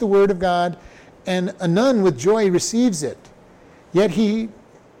that hears the word of God, and anon with joy receives it. Yet he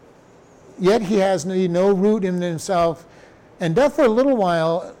has no root in himself, and doth for a little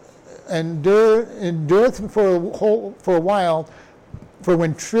while, endureth for a while, for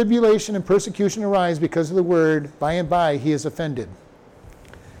when tribulation and persecution arise because of the word, by and by he is offended.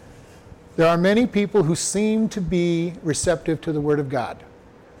 There are many people who seem to be receptive to the word of God.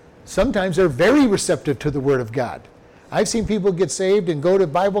 Sometimes they're very receptive to the Word of God. I've seen people get saved and go to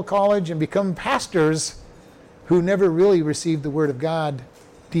Bible college and become pastors who never really received the Word of God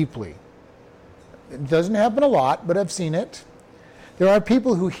deeply. It doesn't happen a lot, but I've seen it. There are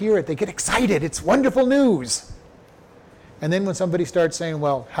people who hear it, they get excited, it's wonderful news. And then when somebody starts saying,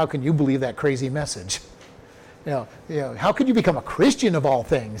 well, how can you believe that crazy message? How could you become a Christian of all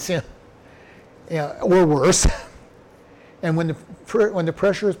things? Or worse. And when the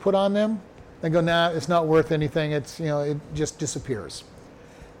pressure is put on them, they go, nah, it's not worth anything. It just disappears.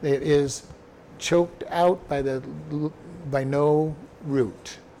 It is choked out by no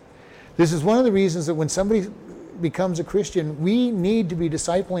root. This is one of the reasons that when somebody becomes a Christian, we need to be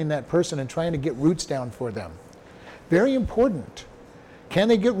discipling that person and trying to get roots down for them. Very important. Can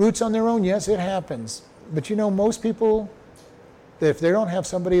they get roots on their own? Yes, it happens. But most people, if they don't have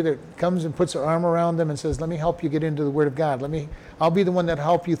somebody that comes and puts their arm around them and says, let me help you get into the Word of God. I'll be the one that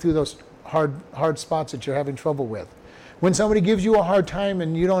help you through those hard spots that you're having trouble with. When somebody gives you a hard time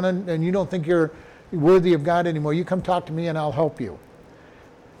and you don't think you're worthy of God anymore, you come talk to me and I'll help you.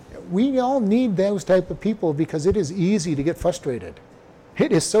 We all need those type of people because it is easy to get frustrated.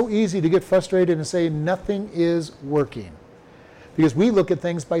 It is so easy to get frustrated and say nothing is working. Because we look at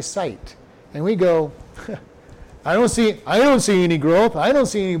things by sight and we go, I don't see any growth. I don't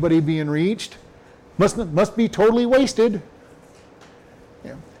see anybody being reached. Must be totally wasted.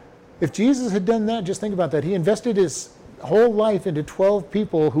 If Jesus had done that, just think about that. He invested his whole life into 12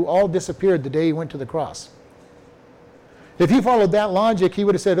 people who all disappeared the day he went to the cross. If he followed that logic, he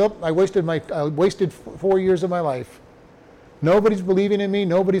would have said, I wasted 4 years of my life. Nobody's believing in me.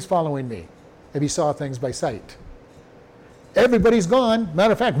 Nobody's following me. If he saw things by sight. Everybody's gone.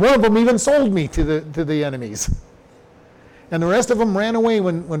 Matter of fact, one of them even sold me to the enemies. And the rest of them ran away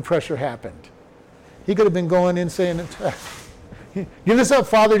when pressure happened. He could have been going in saying, give this up,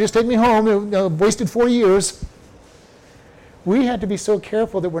 Father, just take me home. Wasted 4 years. We have to be so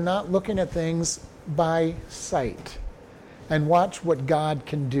careful that we're not looking at things by sight. And watch what God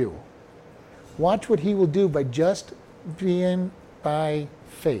can do. Watch what he will do by just being by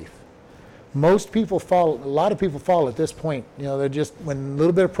faith. A lot of people fall at this point. They're just, when a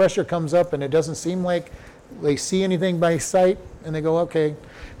little bit of pressure comes up and it doesn't seem like they see anything by sight, and they go, okay.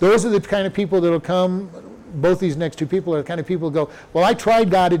 Those are the kind of people that will come, both these next two people are the kind of people who go, well, I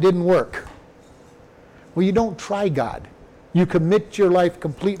tried God, it didn't work. Well, you don't try God. You commit your life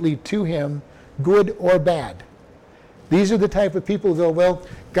completely to him, good or bad. These are the type of people who go, well,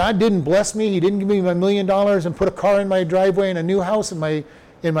 God didn't bless me. He didn't give me my $1 million and put a car in my driveway and a new house in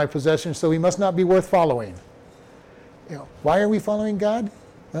my possession, so he must not be worth following. Why are we following God?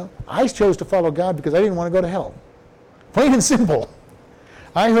 Well, I chose to follow God because I didn't want to go to hell. Plain and simple.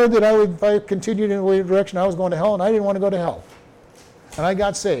 I heard that if I continued in the direction I was going to hell, and I didn't want to go to hell. And I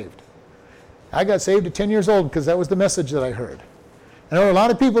got saved. I got saved at 10 years old because that was the message that I heard. And there are a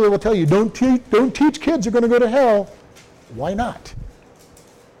lot of people that will tell you, don't teach kids are going to go to hell. Why not?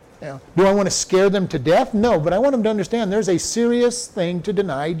 Do I want to scare them to death? No, but I want them to understand there's a serious thing to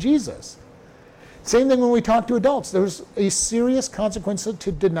deny Jesus. Same thing when we talk to adults. There's a serious consequence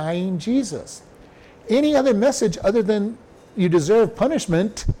to denying Jesus. Any other message other than you deserve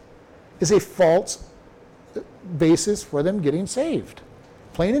punishment is a false basis for them getting saved.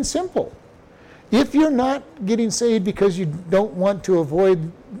 Plain and simple. If you're not getting saved because you don't want to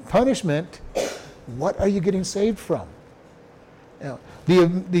avoid punishment, what are you getting saved from?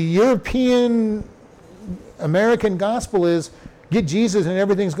 The European American gospel is get Jesus and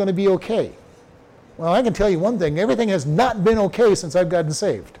everything's going to be okay. Well, I can tell you one thing. Everything has not been okay since I've gotten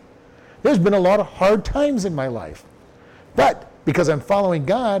saved. There's been a lot of hard times in my life. But because I'm following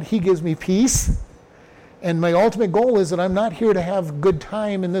God, he gives me peace. And my ultimate goal is that I'm not here to have a good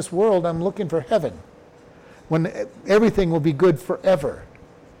time in this world. I'm looking for heaven, when everything will be good forever.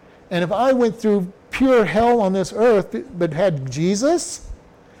 And if I went through pure hell on this earth, but had Jesus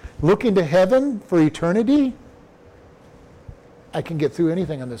looking to heaven for eternity, I can get through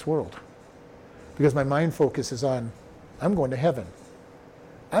anything in this world. Because my mind focus is on, I'm going to heaven.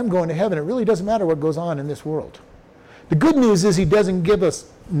 I'm going to heaven. It really doesn't matter what goes on in this world. The good news is he doesn't give us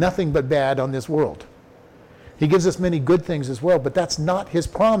nothing but bad on this world. He gives us many good things as well, but that's not his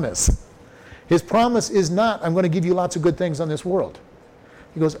promise. His promise is not, I'm going to give you lots of good things on this world.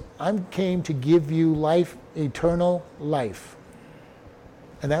 He goes, I came to give you life, eternal life.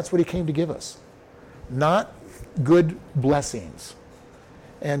 And that's what he came to give us. Not good blessings.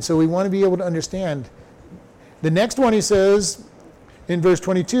 And so we want to be able to understand. The next one he says, in verse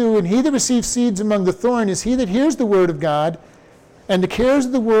 22, and he that receives seeds among the thorn is he that hears the word of God, and the cares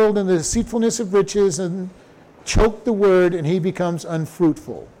of the world and the deceitfulness of riches and choke the word, and he becomes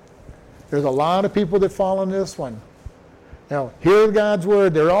unfruitful. There's a lot of people that fall into this one. Now, hear God's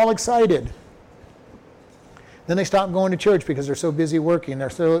word. They're all excited. Then they stop going to church because they're so busy working.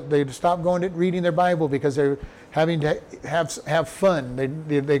 They stop going to reading their Bible because they're having to have fun.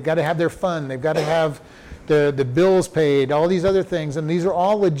 They've got to have their fun. They've got to have the bills paid, all these other things. And these are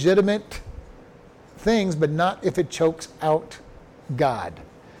all legitimate things, but not if it chokes out God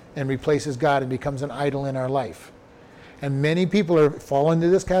and replaces God and becomes an idol in our life. And many people fall into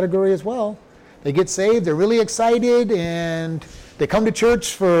this category as well. They get saved, they're really excited, and they come to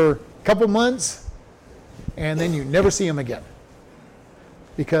church for a couple months, and then you never see them again.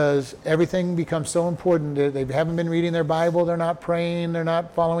 Because everything becomes so important. They haven't been reading their Bible, they're not praying, they're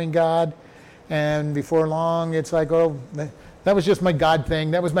not following God. And before long, it's like, oh, that was just my God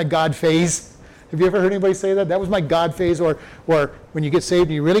thing. That was my God phase. Have you ever heard anybody say that? That was my God phase. Or when you get saved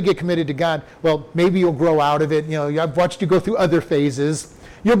and you really get committed to God, well, maybe you'll grow out of it. You know, I've watched you go through other phases.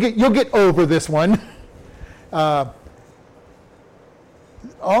 You'll get over this one. All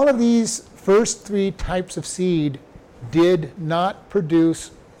of these first three types of seed did not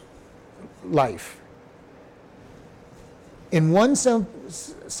produce life. In one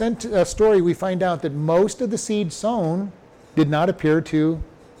story, we find out that most of the seed sown did not appear to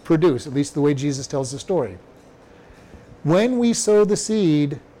produce, at least the way Jesus tells the story. When we sow the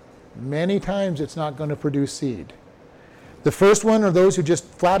seed, many times it's not going to produce seed. The first one are those who just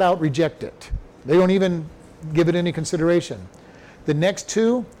flat out reject it. They don't even give it any consideration. The next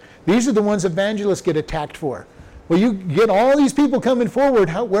two, these are the ones evangelists get attacked for. Well, you get all these people coming forward,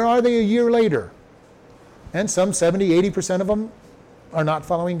 where are they a year later? And some 70, 80% of them are not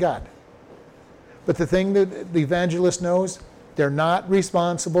following God. But the thing that the evangelist knows, they're not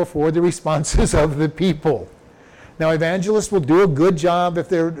responsible for the responses of the people. Now, evangelists will do a good job if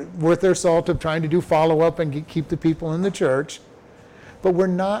they're worth their salt of trying to do follow-up and keep the people in the church. But we're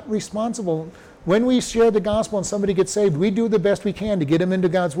not responsible. When we share the gospel and somebody gets saved, we do the best we can to get them into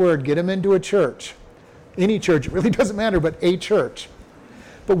God's word, get them into a church. Any church, it really doesn't matter, but a church.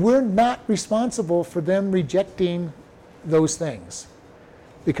 But we're not responsible for them rejecting those things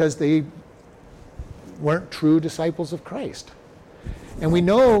because they weren't true disciples of Christ. And we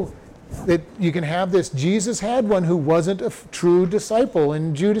know that you can have this. Jesus had one who wasn't a true disciple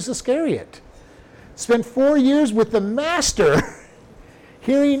in Judas Iscariot. Spent 4 years with the Master,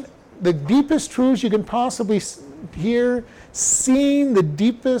 hearing the deepest truths you can possibly hear, seeing the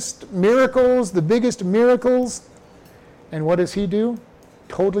deepest miracles, the biggest miracles. And what does he do?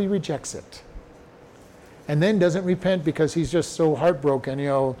 Totally rejects it. And then doesn't repent because he's just so heartbroken,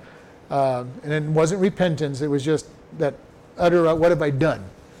 and it wasn't repentance, it was just that utter, what have I done?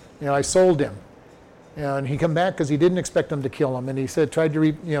 I sold him. And he come back because he didn't expect them to kill him. And he said, tried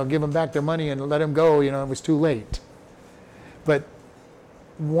to give them back their money and let him go, it was too late. But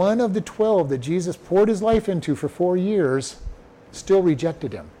one of the 12 that Jesus poured his life into for 4 years still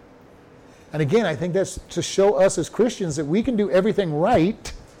rejected him. And again, I think that's to show us as Christians that we can do everything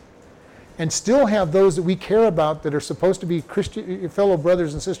right and still have those that we care about that are supposed to be Christian fellow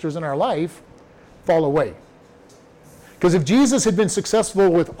brothers and sisters in our life fall away. Because if Jesus had been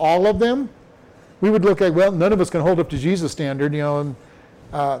successful with all of them, we would look like, well, none of us can hold up to Jesus' standard,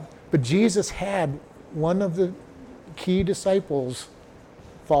 but Jesus had one of the key disciples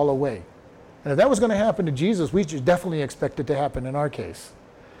fall away. And if that was going to happen to Jesus, we should definitely expect it to happen in our case.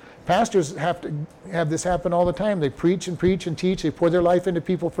 Pastors have to have this happen all the time. They preach and teach. They pour their life into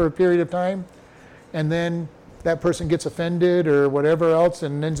people for a period of time, and then that person gets offended or whatever else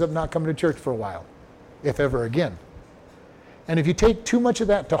and ends up not coming to church for a while, if ever again. And if you take too much of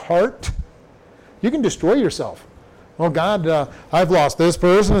that to heart, you can destroy yourself. Well, God, I've lost this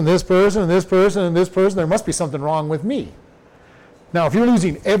person and this person and this person and this person. There must be something wrong with me. Now, if you're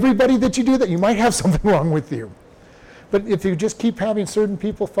losing everybody that you do that, you might have something wrong with you. But if you just keep having certain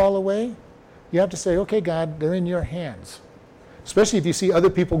people fall away, you have to say, okay, God, they're in your hands. Especially if you see other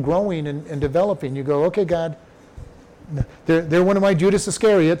people growing and developing. You go, okay, God, they're one of my Judas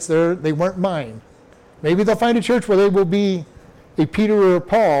Iscariots. They weren't mine. Maybe they'll find a church where they will be a Peter or a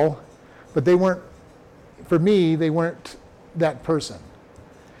Paul, but they weren't, for me, they weren't that person.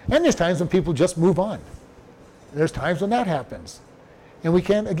 And there's times when people just move on. There's times when that happens. And we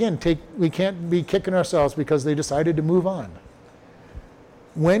can't, again, we can't be kicking ourselves because they decided to move on.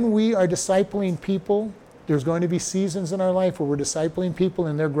 When we are discipling people, there's going to be seasons in our life where we're discipling people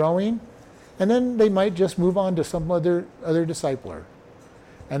and they're growing, and then they might just move on to some other discipler.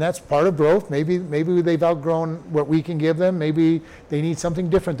 And that's part of growth. Maybe they've outgrown what we can give them. Maybe they need something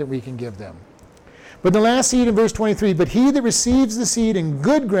different that we can give them. But the last seed in verse 23, but he that receives the seed in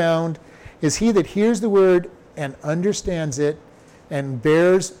good ground is he that hears the word and understands it and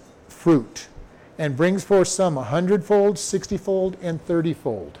bears fruit, and brings forth some 100-fold, 60-fold, and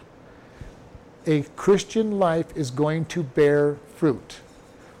 30-fold. A Christian life is going to bear fruit.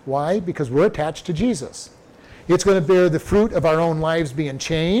 Why? Because we're attached to Jesus. It's going to bear the fruit of our own lives being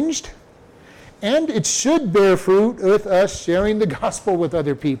changed, and it should bear fruit with us sharing the gospel with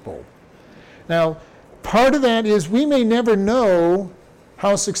other people. Now, part of that is we may never know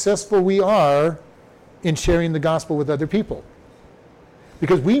how successful we are in sharing the gospel with other people,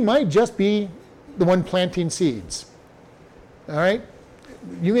 because we might just be the one planting seeds. All right?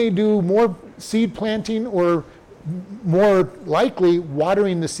 You may do more seed planting, or more likely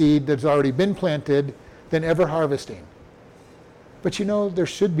watering the seed that's already been planted, than ever harvesting. But there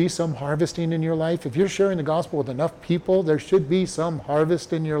should be some harvesting in your life. If you're sharing the gospel with enough people, there should be some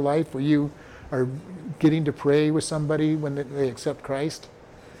harvest in your life where you are getting to pray with somebody when they accept Christ.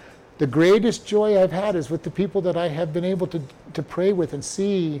 The greatest joy I've had is with the people that I have been able to pray with and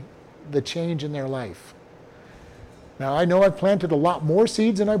see the change in their life. Now, I know I've planted a lot more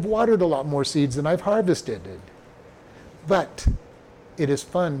seeds and I've watered a lot more seeds than I've harvested. But it is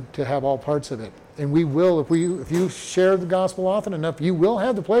fun to have all parts of it. And we will, if you share the gospel often enough, you will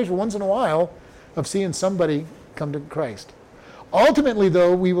have the pleasure once in a while of seeing somebody come to Christ. Ultimately,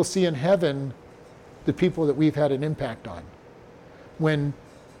 though, we will see in heaven the people that we've had an impact on.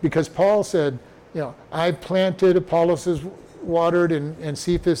 Because Paul said, I've planted, Apollos has watered, and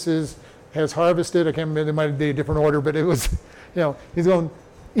Cephas has harvested. I can't remember, there might be a different order, but it was, he's going,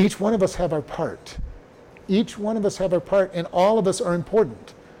 each one of us have our part. Each one of us have our part, and all of us are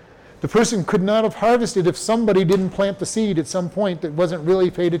important. The person could not have harvested if somebody didn't plant the seed at some point that wasn't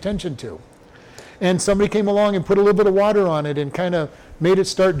really paid attention to. And somebody came along and put a little bit of water on it and kind of made it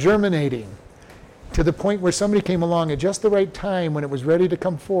start germinating, to the point where somebody came along at just the right time when it was ready to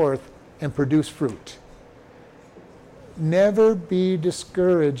come forth and produce fruit. Never be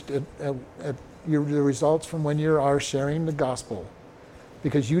discouraged at the results from when you are sharing the gospel,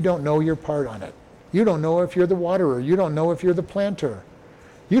 because you don't know your part on it. You don't know if you're the waterer. You don't know if you're the planter.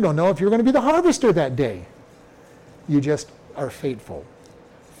 You don't know if you're going to be the harvester that day. You just are faithful.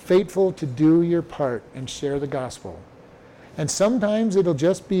 Faithful to do your part and share the gospel. And sometimes it'll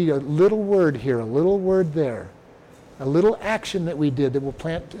just be a little word here, a little word there, a little action that we did that will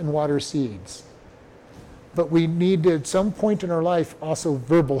plant and water seeds. But we need to, at some point in our life, also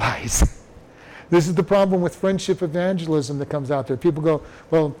verbalize. This is the problem with friendship evangelism that comes out there. People go,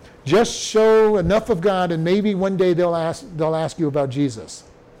 well, just show enough of God and maybe one day they'll ask you about Jesus.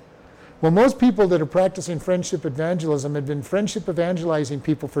 Well, most people that are practicing friendship evangelism have been friendship evangelizing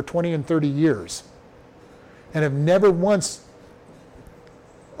people for 20 and 30 years and have never once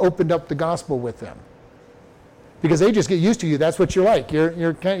opened up the gospel with them, because they just get used to you. That's what you're like.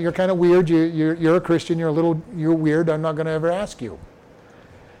 You're kind of weird. You're a Christian. You're weird. I'm not going to ever ask you.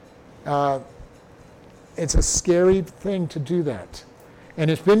 It's a scary thing to do that. And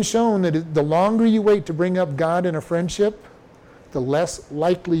it's been shown that the longer you wait to bring up God in a friendship, the less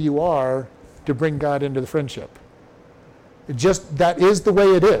likely you are to bring God into the friendship. That is the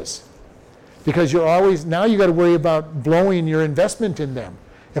way it is. Because now you got to worry about blowing your investment in them.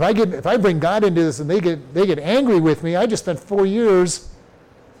 If I bring God into this and they get angry with me, I just spent 4 years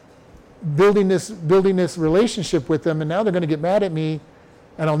building this relationship with them, and now they're going to get mad at me,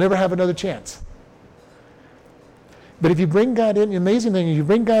 and I'll never have another chance. But if you bring God in, the amazing thing is you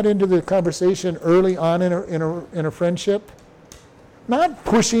bring God into the conversation early on in a friendship, not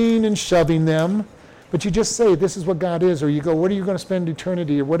pushing and shoving them, but you just say, this is what God is, or you go, what are you going to spend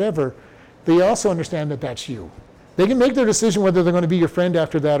eternity, or whatever. They also understand that that's you. They can make their decision whether they're going to be your friend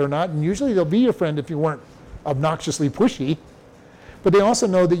after that or not, and usually they'll be your friend if you weren't obnoxiously pushy. But they also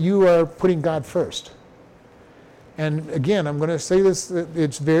know that you are putting God first. And again, I'm going to say this,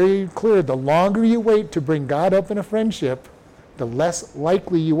 it's very clear. The longer you wait to bring God up in a friendship, the less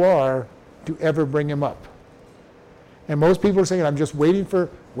likely you are to ever bring him up. And most people are saying, I'm just waiting for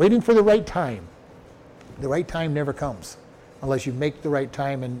the right time. The right time never comes unless you make the right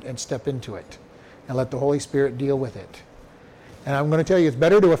time and step into it and let the Holy Spirit deal with it. And I'm going to tell you, it's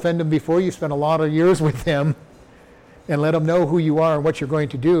better to offend them before you spend a lot of years with them and let them know who you are and what you're going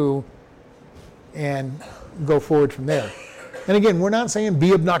to do and go forward from there. And again, we're not saying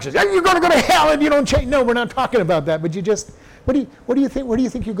be obnoxious. You're going to go to hell if you don't change. No, we're not talking about that. But you just, what do you think? Where do you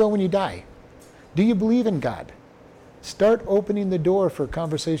think you go when you die? Do you believe in God? Start opening the door for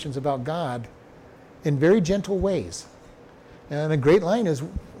conversations about God in very gentle ways. And a great line is,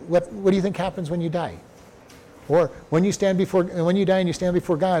 what do you think happens when you die? Or when you die and you stand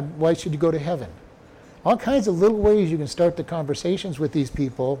before God, why should you go to heaven? All kinds of little ways you can start the conversations with these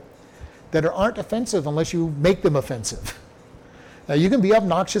people that aren't offensive unless you make them offensive. Now, you can be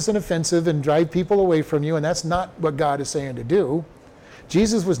obnoxious and offensive and drive people away from you, and that's not what God is saying to do.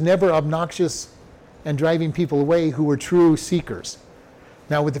 Jesus was never obnoxious and driving people away who were true seekers.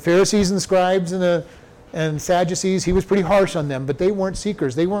 Now, with the Pharisees and the scribes and Sadducees, he was pretty harsh on them, but they weren't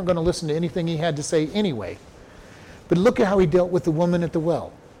seekers. They weren't going to listen to anything he had to say anyway. But look at how he dealt with the woman at the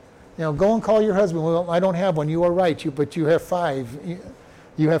well. Go and call your husband. Well, I don't have one. You are right, but you have 5.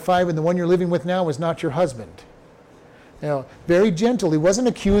 You have 5, and the one you're living with now is not your husband. Very gentle. He wasn't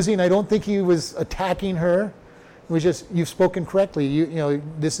accusing. I don't think he was attacking her. It was just, you've spoken correctly.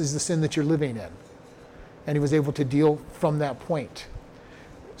 This is the sin that you're living in. And he was able to deal from that point.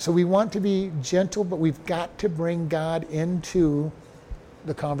 So we want to be gentle, but we've got to bring God into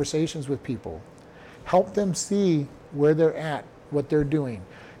the conversations with people. Help them see where they're at, what they're doing.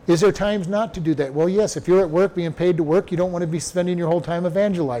 Is there times not to do that? Well, yes, if you're at work being paid to work, you don't want to be spending your whole time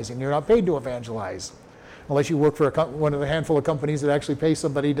evangelizing. You're not paid to evangelize. Unless you work for one of the handful of companies that actually pay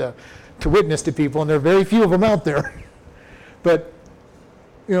somebody to witness to people, and there are very few of them out there. But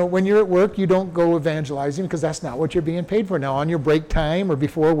when you're at work, you don't go evangelizing because that's not what you're being paid for. Now, on your break time or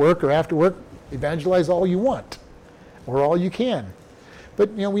before work or after work, evangelize all you want or all you can. But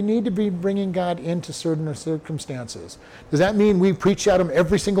we need to be bringing God into certain circumstances. Does that mean we preach at him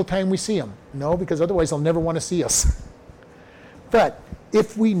every single time we see him? No, because otherwise they'll never want to see us. But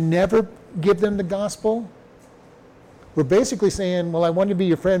if we never give them the gospel, we're basically saying, well, I want to be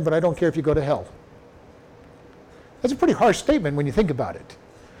your friend, but I don't care if you go to hell. That's a pretty harsh statement when you think about it.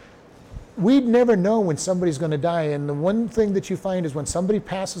 We'd never know when somebody's going to die, and the one thing that you find is when somebody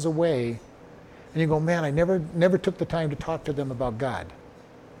passes away, and you go, man, I never took the time to talk to them about God.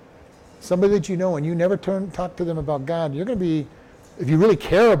 Somebody that you know and you never talk to them about God, you're going to be, if you really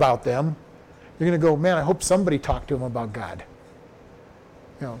care about them, you're going to go, man, I hope somebody talked to them about God.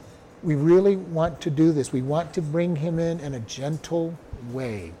 We really want to do this. We want to bring him in a gentle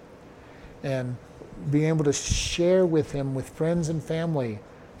way and be able to share with him, with friends and family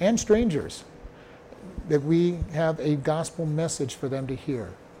and strangers, that we have a gospel message for them to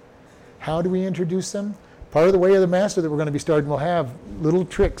hear. How do we introduce them? Part of the way of the master that we're going to be starting will have little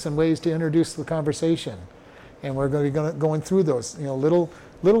tricks and ways to introduce the conversation. And we're going to be going through those, little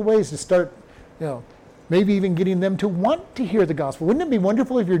ways to start, maybe even getting them to want to hear the gospel. Wouldn't it be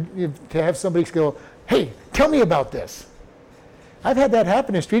wonderful if to have somebody go, hey, tell me about this? I've had that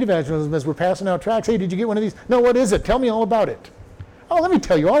happen in street evangelism as we're passing out tracts. Hey, did you get one of these? No, what is it? Tell me all about it. Oh, let me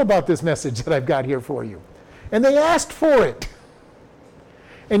tell you all about this message that I've got here for you. And they asked for it.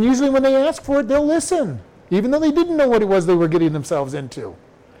 And usually when they ask for it, they'll listen, even though they didn't know what it was they were getting themselves into.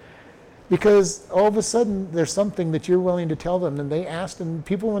 Because all of a sudden, there's something that you're willing to tell them, and they asked, and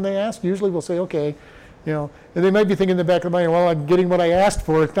people, when they ask, usually will say, okay, and they might be thinking in the back of their mind, well, I'm getting what I asked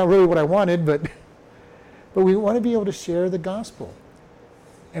for. It's not really what I wanted, but we want to be able to share the gospel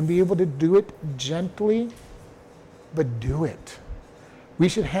and be able to do it gently, but do it. We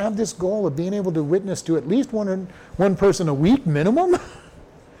should have this goal of being able to witness to at least one person a week minimum.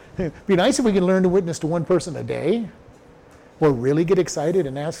 It'd be nice if we could learn to witness to one person a day, or really get excited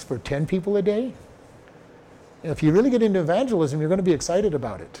and ask for 10 people a day. If you really get into evangelism, you're going to be excited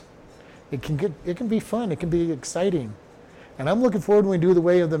about it. It can be fun. It can be exciting. And I'm looking forward when we do the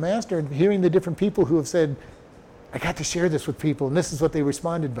way of the master and hearing the different people who have said, I got to share this with people, and this is what they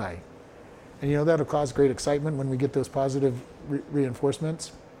responded by. And that'll cause great excitement when we get those positive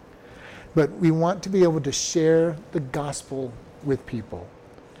reinforcements. But we want to be able to share the gospel with people.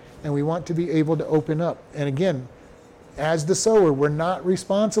 And we want to be able to open up. And again, as the sower, we're not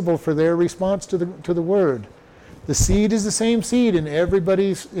responsible for their response to the word. The seed is the same seed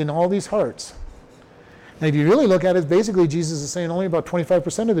in all these hearts. And if you really look at it, basically Jesus is saying only about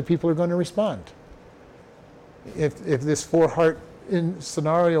 25% of the people are going to respond. If this 4-heart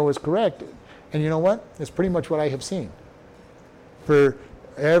scenario is correct, and you know what? It's pretty much what I have seen. For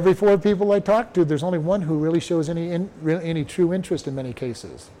every 4 people I talk to, there's only one who really shows any true interest in many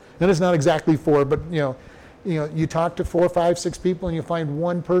cases. And it's not exactly 4, but you talk to 4, 5, 6 people, and you find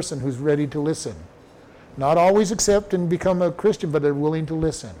one person who's ready to listen. Not always accept and become a Christian, but they're willing to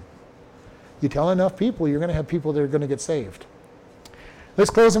listen. You tell enough people, you're going to have people that are going to get saved. Let's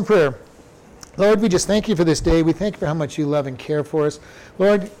close in prayer. Lord, we just thank you for this day. We thank you for how much you love and care for us.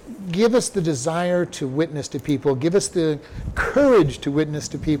 Lord, give us the desire to witness to people. Give us the courage to witness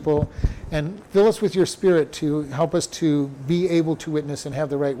to people. And fill us with your Spirit to help us to be able to witness and have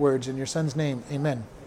the right words. In your Son's name, amen.